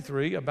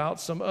 23:23, about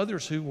some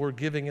others who were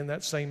giving in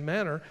that same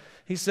manner.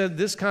 He said,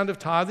 this kind of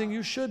tithing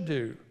you should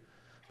do.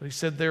 But he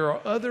said, there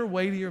are other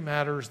weightier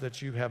matters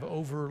that you have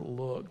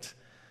overlooked.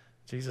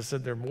 Jesus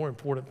said there are more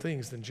important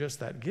things than just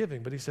that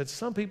giving. But he said,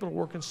 some people are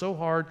working so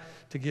hard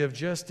to give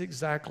just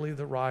exactly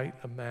the right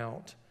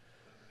amount.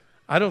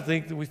 I don't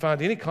think that we find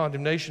any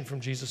condemnation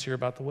from Jesus here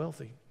about the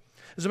wealthy.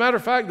 As a matter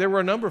of fact, there were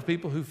a number of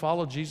people who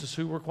followed Jesus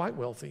who were quite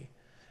wealthy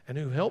and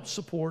who helped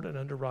support and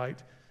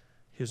underwrite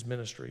his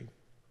ministry.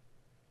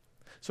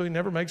 So he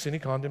never makes any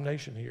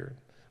condemnation here.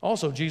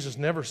 Also, Jesus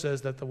never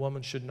says that the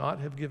woman should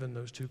not have given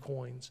those 2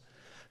 coins.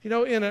 You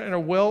know, in a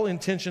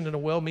well-intentioned and a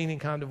well-meaning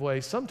kind of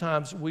way,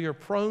 sometimes we are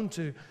prone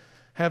to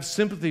have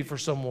sympathy for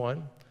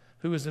someone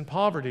who is in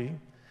poverty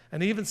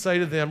and even say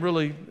to them,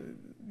 really,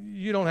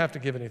 you don't have to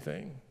give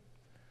anything.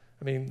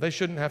 I mean, they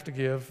shouldn't have to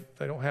give.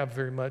 They don't have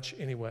very much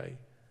anyway.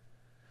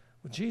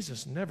 Well,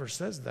 Jesus never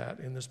says that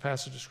in this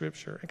passage of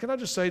Scripture. And can I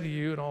just say to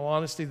you, in all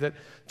honesty, that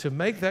to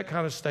make that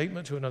kind of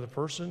statement to another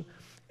person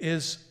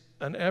is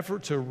an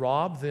effort to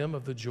rob them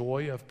of the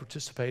joy of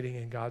participating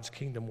in God's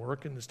kingdom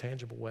work in this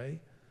tangible way?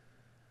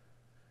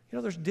 You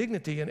know, there's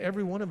dignity in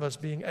every one of us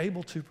being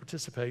able to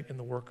participate in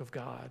the work of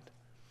God.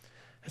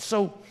 And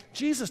so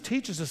Jesus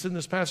teaches us in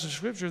this passage of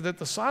Scripture that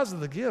the size of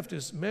the gift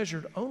is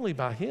measured only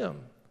by Him.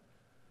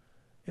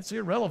 It's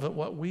irrelevant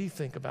what we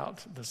think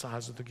about the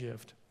size of the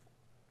gift.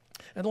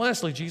 And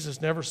lastly,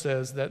 Jesus never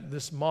says that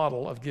this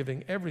model of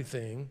giving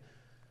everything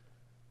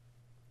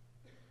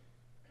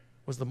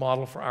was the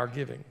model for our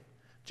giving.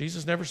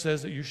 Jesus never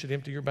says that you should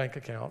empty your bank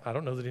account. I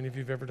don't know that any of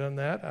you have ever done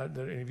that,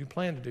 that any of you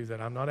plan to do that.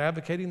 I'm not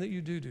advocating that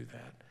you do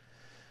that.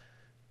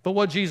 But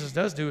what Jesus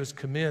does do is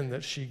commend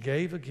that she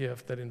gave a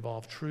gift that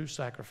involved true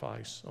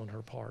sacrifice on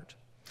her part.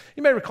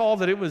 You may recall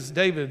that it was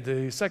David,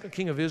 the second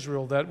king of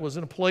Israel, that was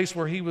in a place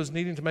where he was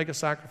needing to make a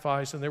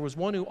sacrifice, and there was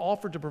one who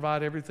offered to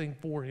provide everything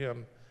for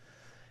him,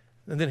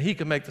 and then he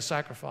could make the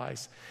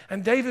sacrifice.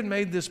 And David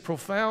made this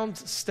profound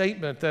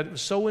statement that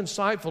was so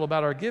insightful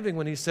about our giving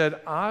when he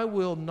said, "I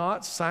will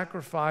not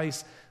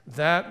sacrifice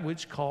that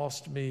which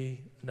cost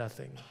me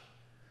nothing."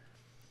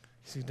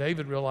 See,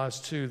 David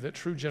realized too that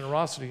true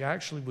generosity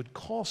actually would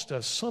cost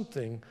us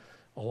something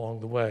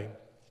along the way.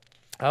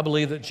 I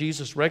believe that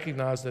Jesus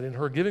recognized that in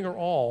her giving her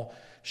all,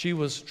 she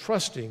was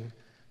trusting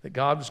that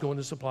God was going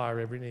to supply her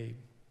every need.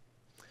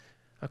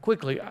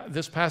 Quickly,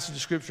 this passage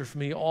of Scripture for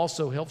me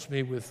also helps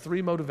me with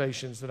three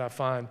motivations that I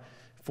find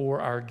for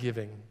our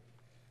giving.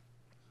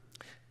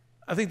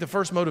 I think the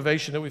first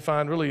motivation that we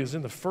find really is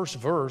in the first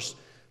verse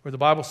where the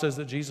Bible says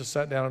that Jesus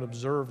sat down and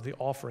observed the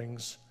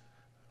offerings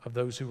of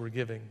those who were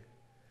giving.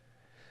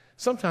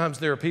 Sometimes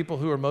there are people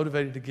who are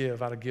motivated to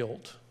give out of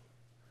guilt.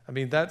 I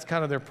mean, that's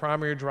kind of their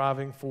primary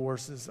driving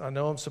force is, I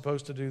know I'm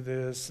supposed to do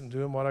this and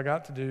doing what I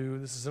got to do.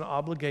 This is an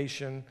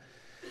obligation.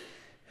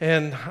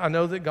 And I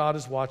know that God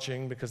is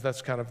watching because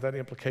that's kind of that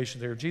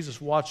implication there. Jesus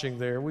watching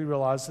there, we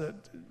realize that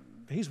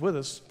He's with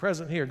us,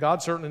 present here.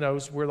 God certainly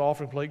knows where the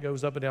offering plate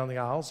goes up and down the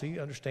aisles. He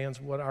understands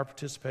what our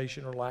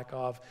participation or lack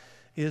of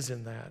is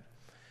in that.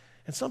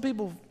 And some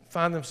people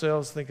find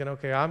themselves thinking,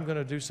 okay, I'm going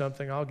to do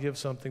something, I'll give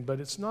something, but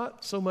it's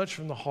not so much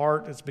from the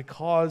heart, it's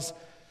because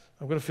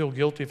I'm going to feel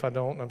guilty if I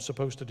don't, and I'm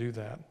supposed to do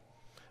that.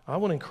 I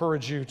want to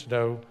encourage you to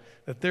know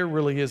that there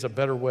really is a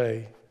better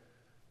way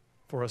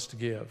for us to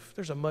give.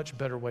 There's a much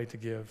better way to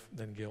give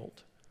than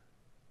guilt.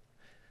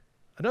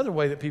 Another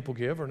way that people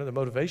give, or another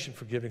motivation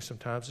for giving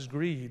sometimes, is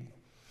greed.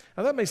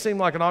 Now that may seem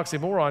like an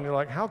oxymoron. You're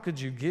like, how could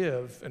you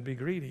give and be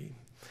greedy?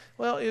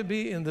 Well, it'd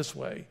be in this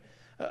way.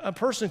 A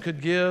person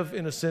could give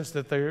in a sense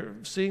that they're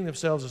seeing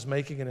themselves as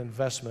making an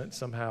investment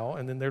somehow,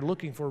 and then they're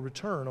looking for a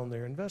return on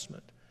their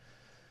investment.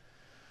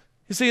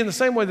 You see, in the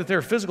same way that there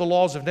are physical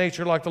laws of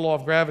nature, like the law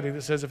of gravity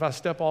that says if I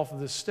step off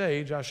of this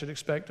stage, I should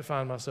expect to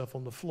find myself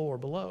on the floor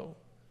below.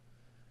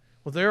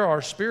 Well, there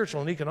are spiritual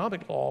and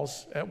economic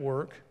laws at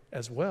work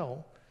as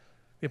well.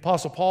 The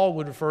Apostle Paul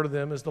would refer to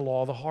them as the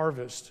law of the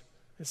harvest.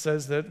 It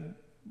says that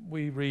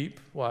we reap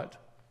what?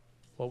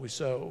 What we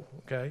sow,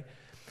 okay?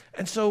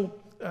 And so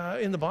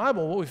in the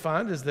Bible, what we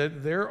find is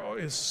that there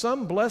is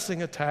some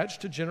blessing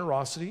attached to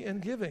generosity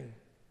and giving.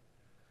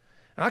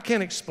 And I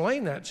can't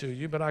explain that to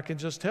you, but I can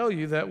just tell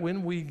you that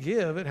when we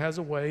give, it has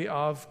a way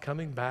of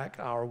coming back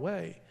our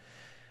way.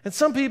 And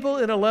some people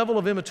in a level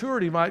of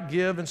immaturity might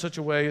give in such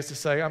a way as to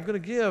say, I'm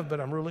going to give, but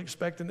I'm really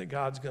expecting that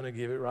God's going to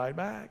give it right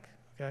back,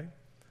 okay?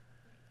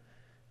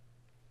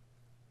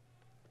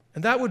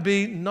 And that would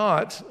be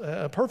not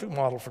a perfect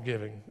model for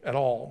giving at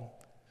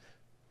all.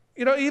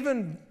 You know,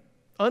 even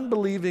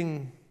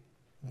unbelieving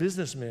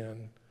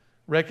businessmen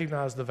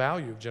recognize the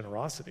value of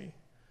generosity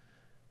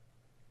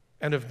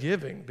and of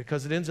giving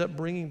because it ends up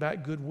bringing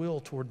back goodwill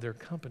toward their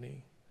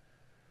company.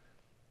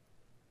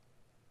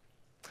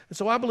 And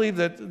so I believe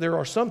that there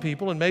are some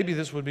people, and maybe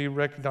this would be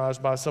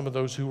recognized by some of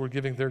those who were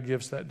giving their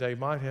gifts that day,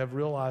 might have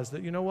realized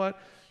that, you know what,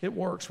 it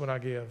works when I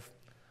give.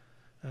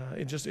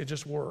 It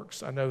just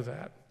works. I know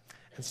that.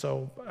 And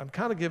so I'm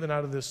kind of giving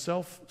out of this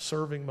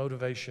self-serving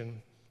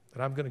motivation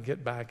that I'm going to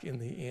get back in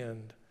the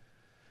end.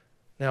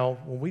 Now,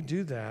 when we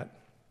do that,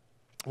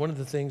 one of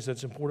the things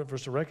that's important for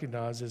us to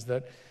recognize is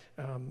that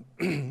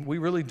we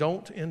really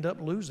don't end up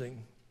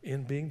losing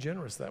in being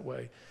generous that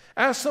way.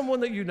 Ask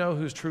someone that you know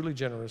who's truly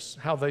generous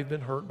how they've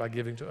been hurt by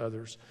giving to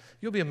others.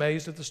 You'll be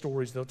amazed at the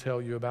stories they'll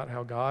tell you about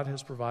how God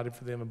has provided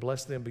for them and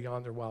blessed them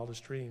beyond their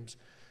wildest dreams.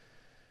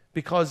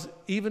 Because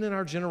even in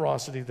our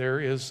generosity, there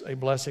is a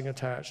blessing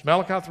attached.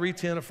 Malachi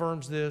 3:10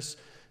 affirms this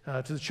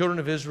to the children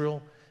of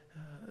Israel.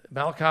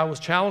 Malachi was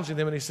challenging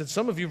them, and he said,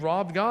 some of you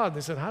robbed God. And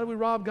they said, how do we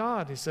rob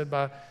God? He said,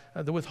 by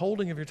the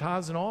withholding of your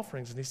tithes and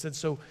offerings. And he said,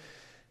 so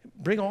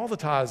bring all the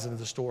tithes into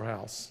the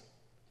storehouse.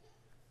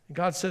 And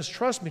God says,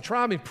 trust me,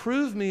 try me,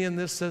 prove me in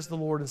this, says the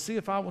Lord, and see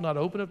if I will not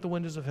open up the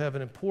windows of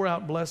heaven and pour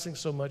out blessings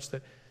so much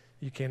that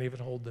you can't even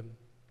hold them.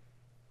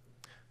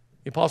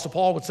 The Apostle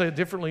Paul would say it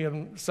differently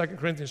in 2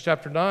 Corinthians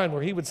chapter 9,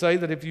 where he would say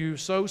that if you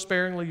sow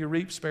sparingly, you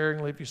reap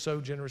sparingly. If you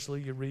sow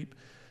generously, you reap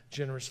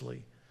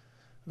generously.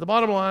 The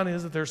bottom line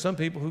is that there are some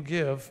people who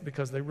give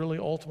because they really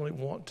ultimately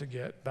want to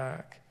get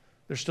back.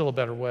 There's still a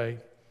better way.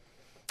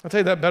 I'll tell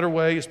you that better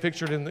way is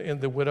pictured in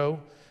the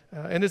widow.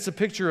 And it's a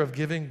picture of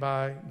giving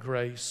by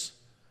grace,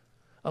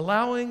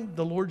 allowing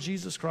the Lord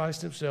Jesus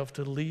Christ himself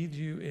to lead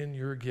you in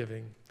your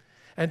giving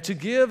and to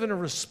give in a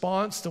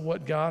response to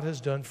what God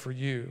has done for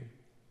you.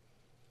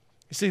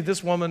 You see,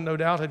 this woman no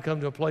doubt had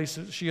come to a place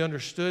that she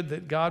understood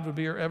that God would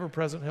be her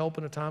ever-present help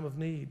in a time of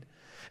need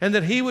and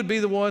that he would be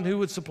the one who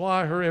would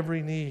supply her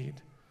every need.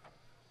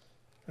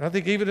 And I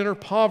think even in her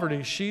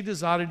poverty, she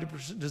desired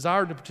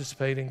to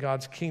participate in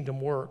God's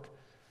kingdom work.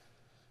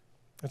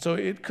 And so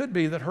it could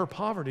be that her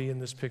poverty in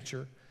this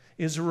picture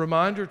is a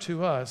reminder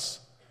to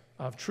us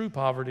of true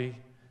poverty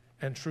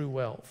and true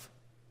wealth.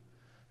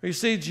 You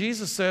see,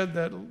 Jesus said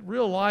that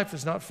real life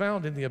is not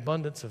found in the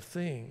abundance of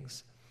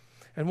things.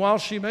 And while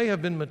she may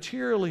have been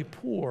materially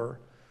poor,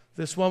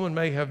 this woman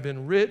may have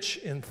been rich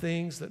in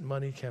things that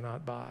money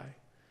cannot buy.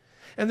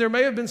 And there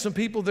may have been some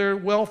people there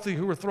wealthy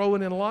who were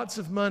throwing in lots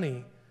of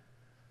money,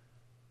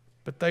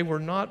 but they were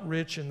not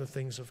rich in the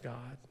things of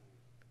God.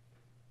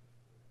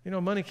 You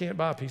know, money can't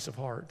buy peace of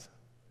heart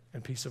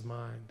and peace of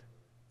mind.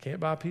 Can't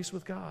buy peace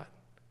with God.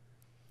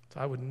 So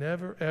I would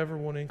never, ever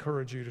want to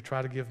encourage you to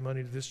try to give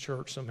money to this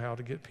church somehow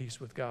to get peace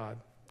with God.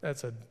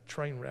 That's a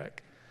train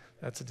wreck.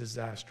 That's a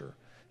disaster.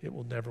 It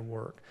will never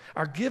work.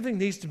 Our giving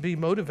needs to be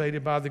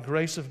motivated by the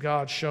grace of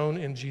God shown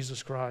in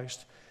Jesus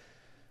Christ.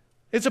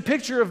 It's a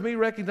picture of me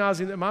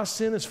recognizing that my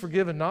sin is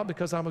forgiven not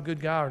because I'm a good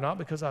guy or not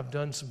because I've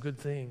done some good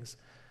things.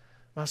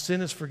 My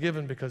sin is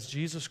forgiven because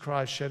Jesus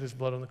Christ shed his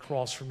blood on the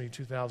cross for me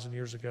 2,000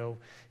 years ago.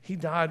 He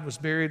died, was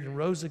buried, and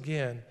rose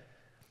again.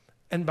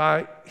 And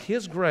by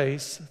his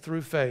grace,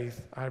 through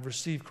faith, I have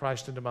received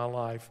Christ into my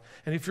life.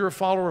 And if you're a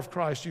follower of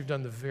Christ, you've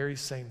done the very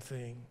same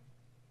thing.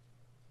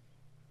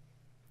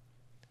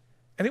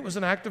 And it was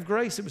an act of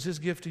grace. It was his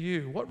gift to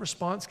you. What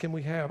response can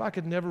we have? I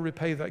could never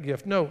repay that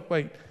gift. No,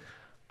 wait.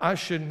 I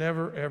should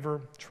never,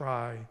 ever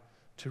try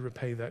to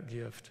repay that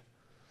gift.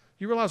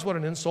 You realize what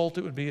an insult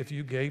it would be if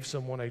you gave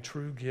someone a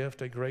true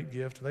gift, a great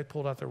gift, and they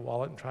pulled out their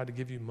wallet and tried to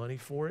give you money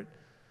for it?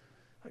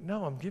 Like,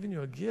 no, I'm giving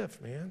you a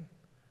gift, man.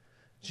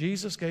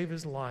 Jesus gave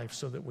his life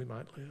so that we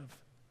might live.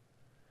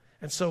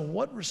 And so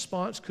what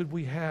response could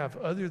we have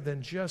other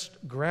than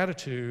just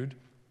gratitude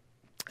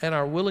and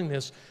our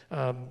willingness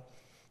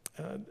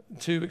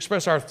to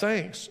express our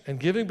thanks? And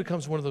giving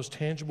becomes one of those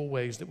tangible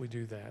ways that we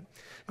do that.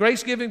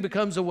 Grace giving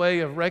becomes a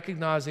way of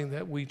recognizing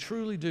that we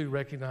truly do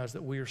recognize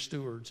that we are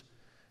stewards.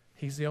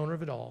 He's the owner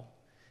of it all.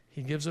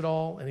 He gives it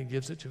all, and he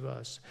gives it to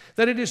us.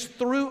 That it is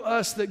through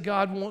us that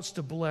God wants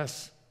to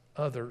bless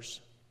others.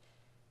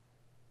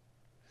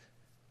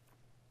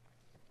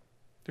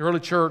 The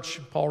early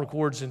church, Paul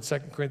records in 2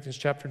 Corinthians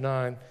chapter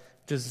 9,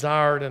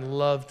 desired and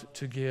loved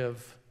to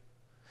give.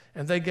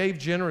 And they gave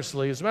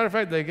generously. As a matter of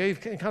fact, they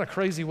gave in kind of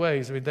crazy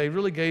ways. I mean, they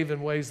really gave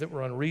in ways that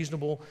were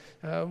unreasonable,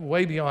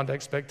 way beyond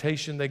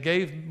expectation. They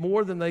gave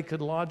more than they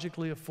could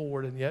logically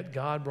afford, and yet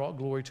God brought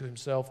glory to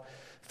himself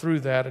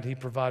through that, and he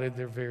provided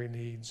their very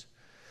needs.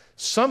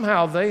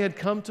 Somehow they had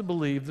come to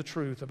believe the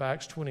truth of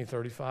Acts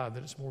 20:35,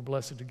 that it's more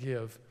blessed to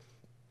give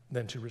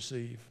than to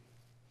receive.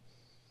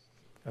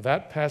 Now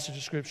that passage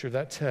of Scripture,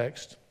 that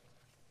text,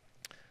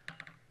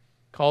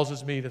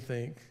 causes me to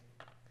think,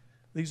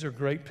 these are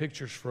great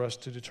pictures for us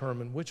to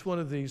determine which one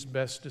of these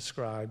best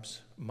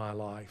describes my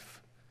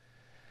life.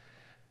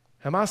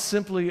 Am I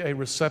simply a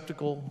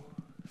receptacle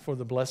for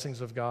the blessings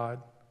of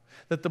God?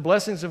 That the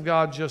blessings of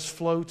God just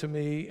flow to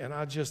me and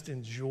I just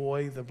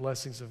enjoy the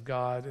blessings of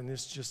God and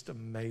it's just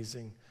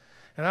amazing.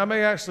 And I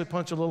may actually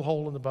punch a little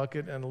hole in the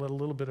bucket and let a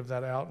little bit of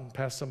that out and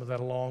pass some of that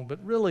along, but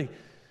really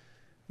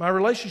my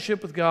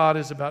relationship with God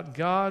is about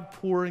God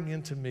pouring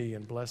into me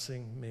and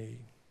blessing me.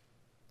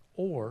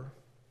 Or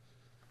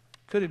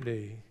could it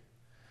be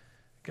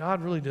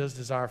God really does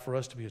desire for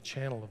us to be a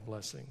channel of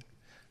blessing?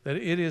 That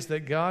it is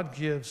that God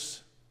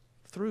gives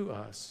through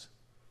us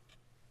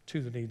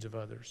to the needs of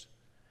others.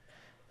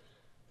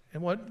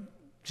 And what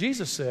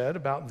Jesus said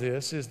about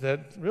this is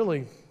that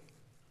really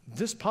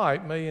this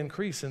pipe may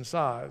increase in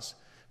size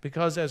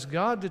because as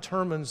God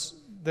determines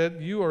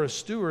that you are a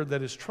steward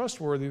that is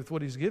trustworthy with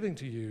what he's giving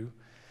to you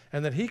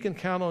and that he can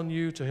count on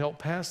you to help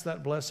pass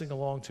that blessing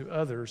along to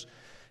others,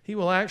 he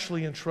will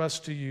actually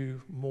entrust to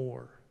you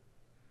more.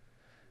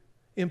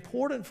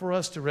 Important for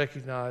us to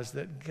recognize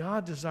that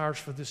God desires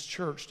for this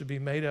church to be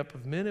made up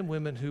of men and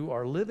women who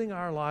are living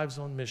our lives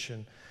on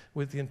mission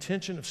with the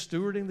intention of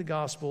stewarding the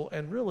gospel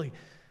and really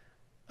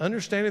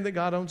understanding that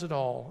God owns it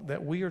all,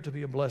 that we are to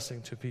be a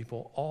blessing to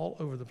people all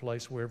over the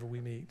place wherever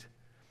we meet.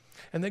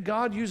 And that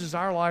God uses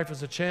our life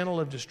as a channel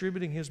of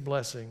distributing his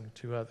blessing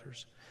to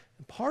others.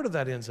 And part of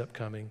that ends up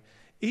coming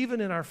even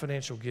in our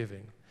financial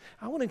giving.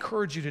 I want to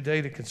encourage you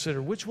today to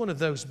consider which one of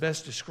those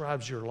best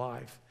describes your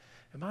life.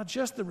 Am I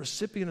just the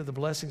recipient of the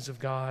blessings of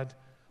God,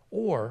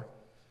 or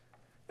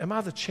am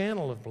I the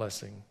channel of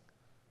blessing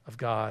of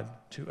God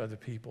to other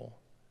people?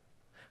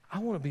 I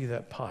want to be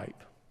that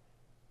pipe.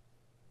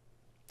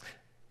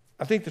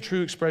 I think the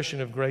true expression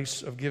of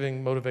grace, of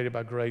giving motivated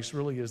by grace,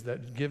 really is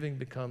that giving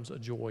becomes a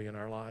joy in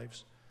our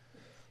lives.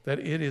 that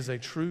it is a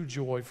true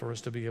joy for us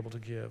to be able to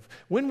give.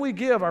 When we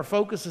give, our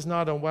focus is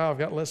not on, wow, I've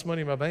got less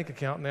money in my bank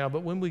account now,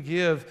 but when we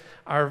give,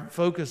 our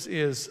focus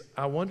is,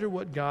 I wonder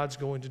what God's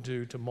going to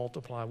do to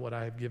multiply what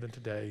I have given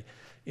today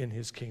in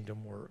his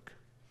kingdom work.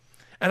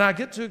 And I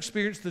get to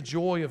experience the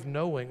joy of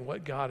knowing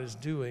what God is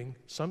doing.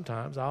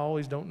 Sometimes, I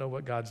always don't know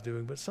what God's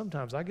doing, but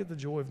sometimes I get the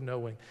joy of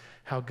knowing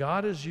how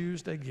God has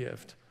used a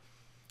gift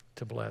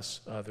to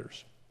bless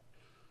others.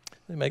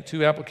 Let me make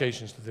two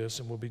applications to this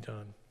and we'll be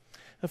done.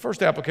 The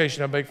first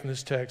application I make from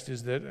this text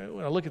is that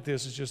when I look at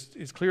this,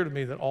 it's clear to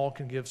me that all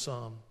can give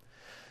some.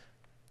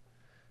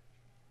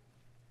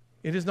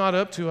 It is not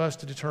up to us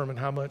to determine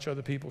how much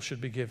other people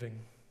should be giving.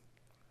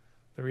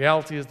 The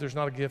reality is there's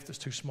not a gift that's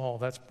too small.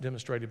 That's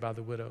demonstrated by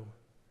the widow.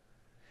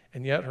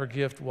 And yet her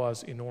gift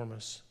was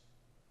enormous.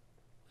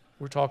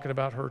 We're talking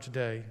about her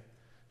today.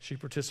 She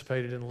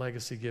participated in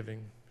legacy giving.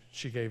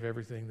 She gave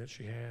everything that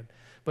she had.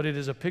 But it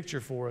is a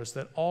picture for us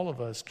that all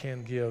of us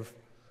can give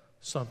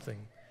something.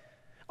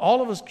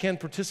 All of us can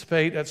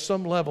participate at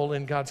some level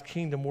in God's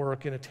kingdom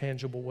work in a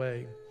tangible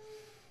way.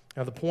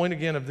 Now, the point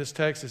again of this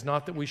text is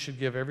not that we should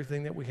give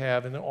everything that we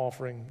have in the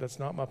offering. That's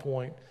not my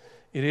point.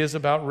 It is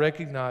about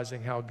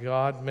recognizing how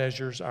God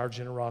measures our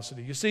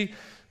generosity. You see,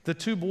 the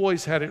two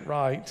boys had it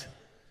right,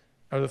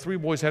 or the three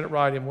boys had it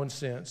right in one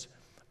sense.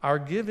 Our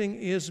giving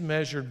is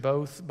measured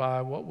both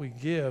by what we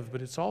give,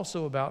 but it's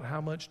also about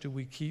how much do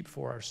we keep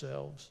for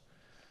ourselves.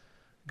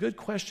 Good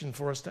question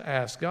for us to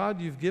ask. God,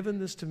 you've given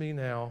this to me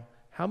now.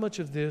 How much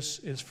of this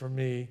is for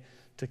me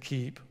to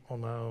keep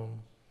on my own?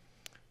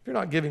 If you're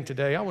not giving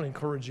today, I want to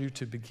encourage you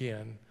to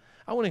begin.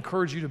 I want to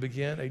encourage you to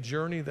begin a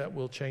journey that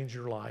will change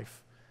your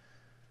life.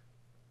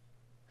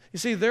 You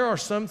see, there are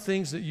some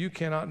things that you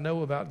cannot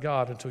know about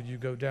God until you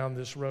go down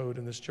this road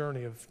and this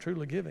journey of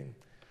truly giving.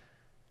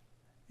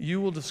 You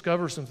will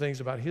discover some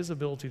things about his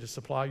ability to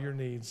supply your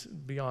needs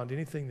beyond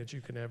anything that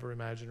you can ever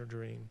imagine or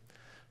dream.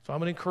 So I'm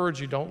going to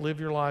encourage you, don't live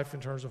your life in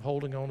terms of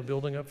holding on and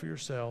building up for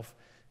yourself.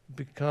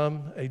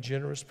 Become a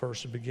generous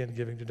person. Begin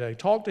giving today.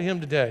 Talk to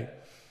him today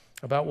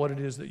about what it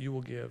is that you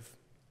will give.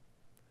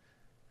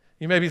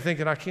 You may be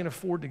thinking, I can't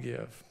afford to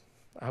give.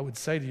 I would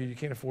say to you, you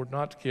can't afford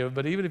not to give.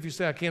 But even if you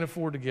say, I can't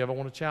afford to give, I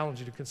want to challenge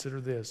you to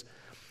consider this.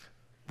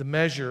 The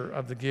measure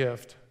of the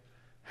gift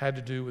had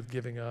to do with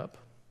giving up.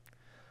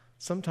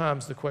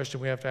 Sometimes the question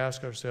we have to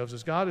ask ourselves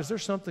is, God, is there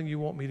something you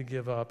want me to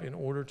give up in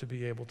order to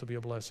be able to be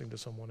a blessing to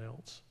someone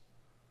else?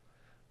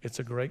 It's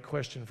a great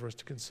question for us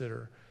to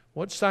consider.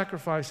 What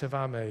sacrifice have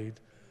I made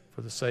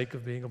for the sake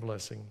of being a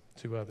blessing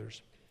to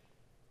others?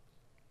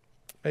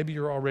 Maybe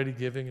you're already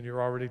giving and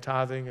you're already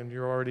tithing and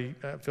you're already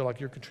feel like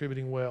you're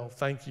contributing well.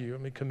 Thank you.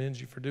 Let me commend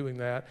you for doing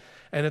that.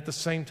 And at the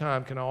same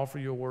time, can I offer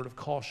you a word of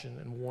caution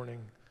and warning?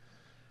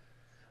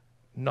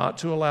 Not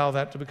to allow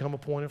that to become a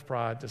point of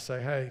pride, to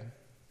say, hey,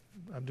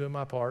 I'm doing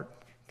my part,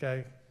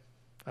 okay?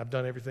 I've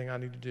done everything I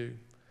need to do.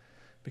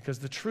 Because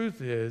the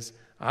truth is,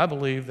 I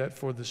believe that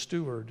for the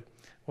steward,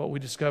 what we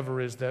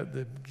discover is that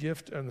the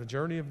gift and the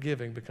journey of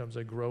giving becomes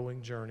a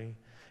growing journey.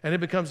 And it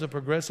becomes a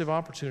progressive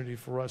opportunity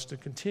for us to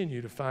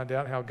continue to find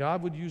out how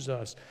God would use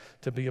us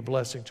to be a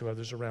blessing to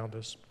others around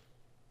us.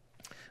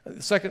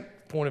 The second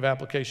point of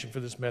application for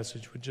this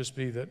message would just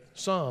be that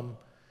some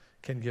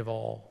can give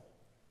all.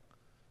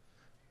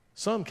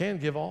 Some can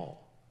give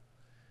all.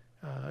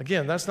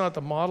 Again, that's not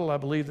the model I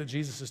believe that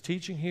Jesus is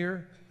teaching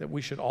here, that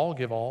we should all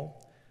give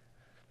all.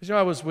 You know,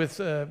 I was with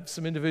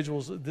some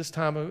individuals this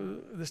time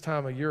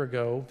a year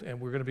ago, and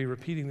we're going to be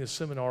repeating this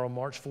seminar on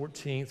March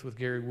 14th with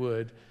Gary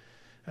Wood.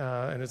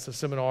 And it's a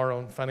seminar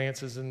on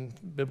finances and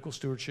biblical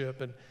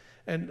stewardship.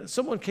 And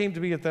someone came to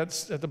me at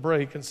the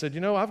break and said,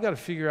 you know, I've got to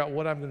figure out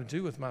what I'm going to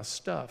do with my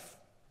stuff.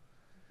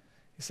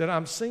 He said,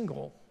 I'm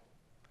single.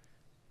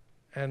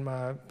 And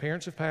my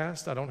parents have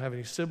passed. I don't have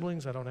any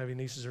siblings. I don't have any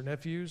nieces or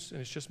nephews.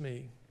 And it's just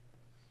me.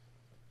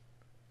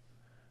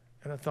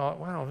 And I thought,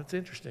 wow, that's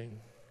interesting.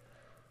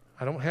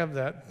 I don't have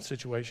that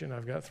situation.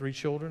 I've got 3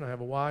 children. I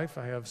have a wife.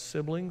 I have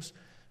siblings.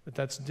 But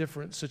that's a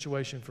different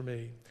situation for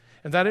me.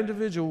 And that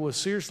individual was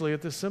seriously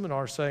at this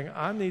seminar saying,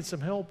 I need some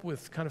help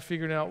with kind of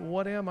figuring out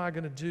what am I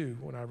going to do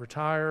when I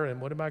retire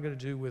and what am I going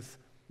to do with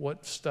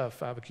what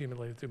stuff I've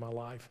accumulated through my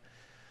life.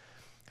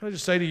 Can I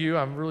just say to you,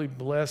 I'm really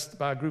blessed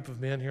by a group of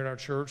men here in our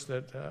church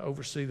that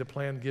oversee the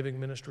planned giving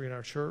ministry in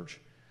our church.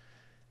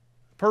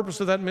 The purpose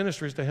of that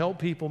ministry is to help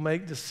people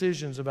make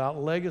decisions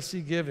about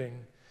legacy giving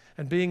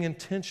and being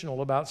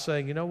intentional about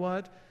saying, you know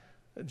what?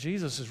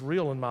 Jesus is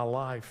real in my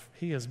life.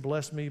 He has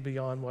blessed me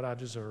beyond what I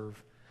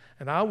deserve.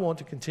 And I want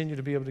to continue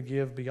to be able to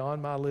give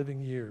beyond my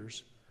living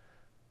years.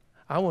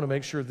 I want to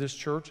make sure this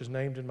church is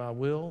named in my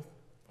will,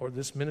 or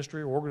this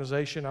ministry or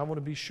organization. I want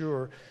to be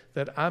sure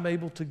that I'm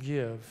able to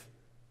give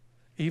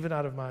even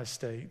out of my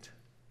estate.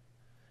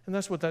 And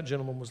that's what that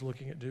gentleman was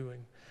looking at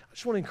doing. I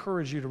just want to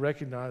encourage you to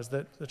recognize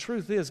that the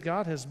truth is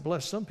God has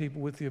blessed some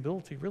people with the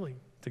ability really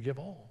to give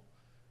all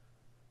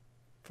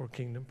for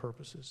kingdom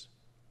purposes.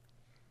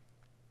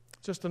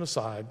 Just an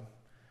aside,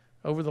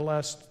 over the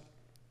last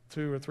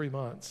 2 or 3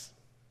 months,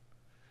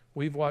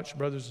 we've watched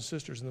brothers and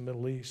sisters in the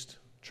Middle East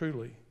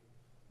truly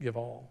give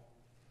all.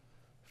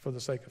 for the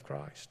sake of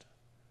Christ.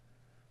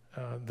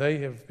 They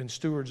have been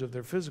stewards of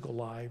their physical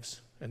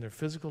lives, and their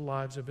physical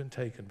lives have been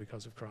taken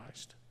because of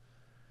Christ.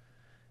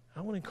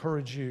 I want to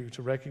encourage you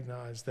to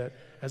recognize that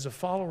as a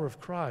follower of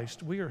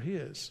Christ, we are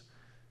His.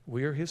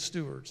 We are His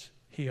stewards.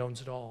 He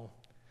owns it all.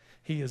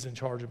 He is in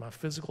charge of my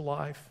physical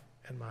life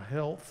and my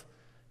health.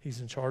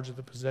 He's in charge of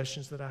the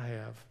possessions that I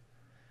have.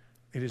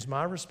 It is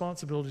my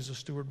responsibility as a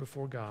steward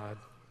before God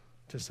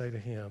to say to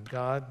Him,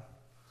 God,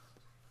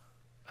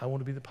 I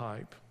want to be the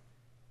pipe,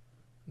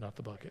 not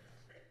the bucket.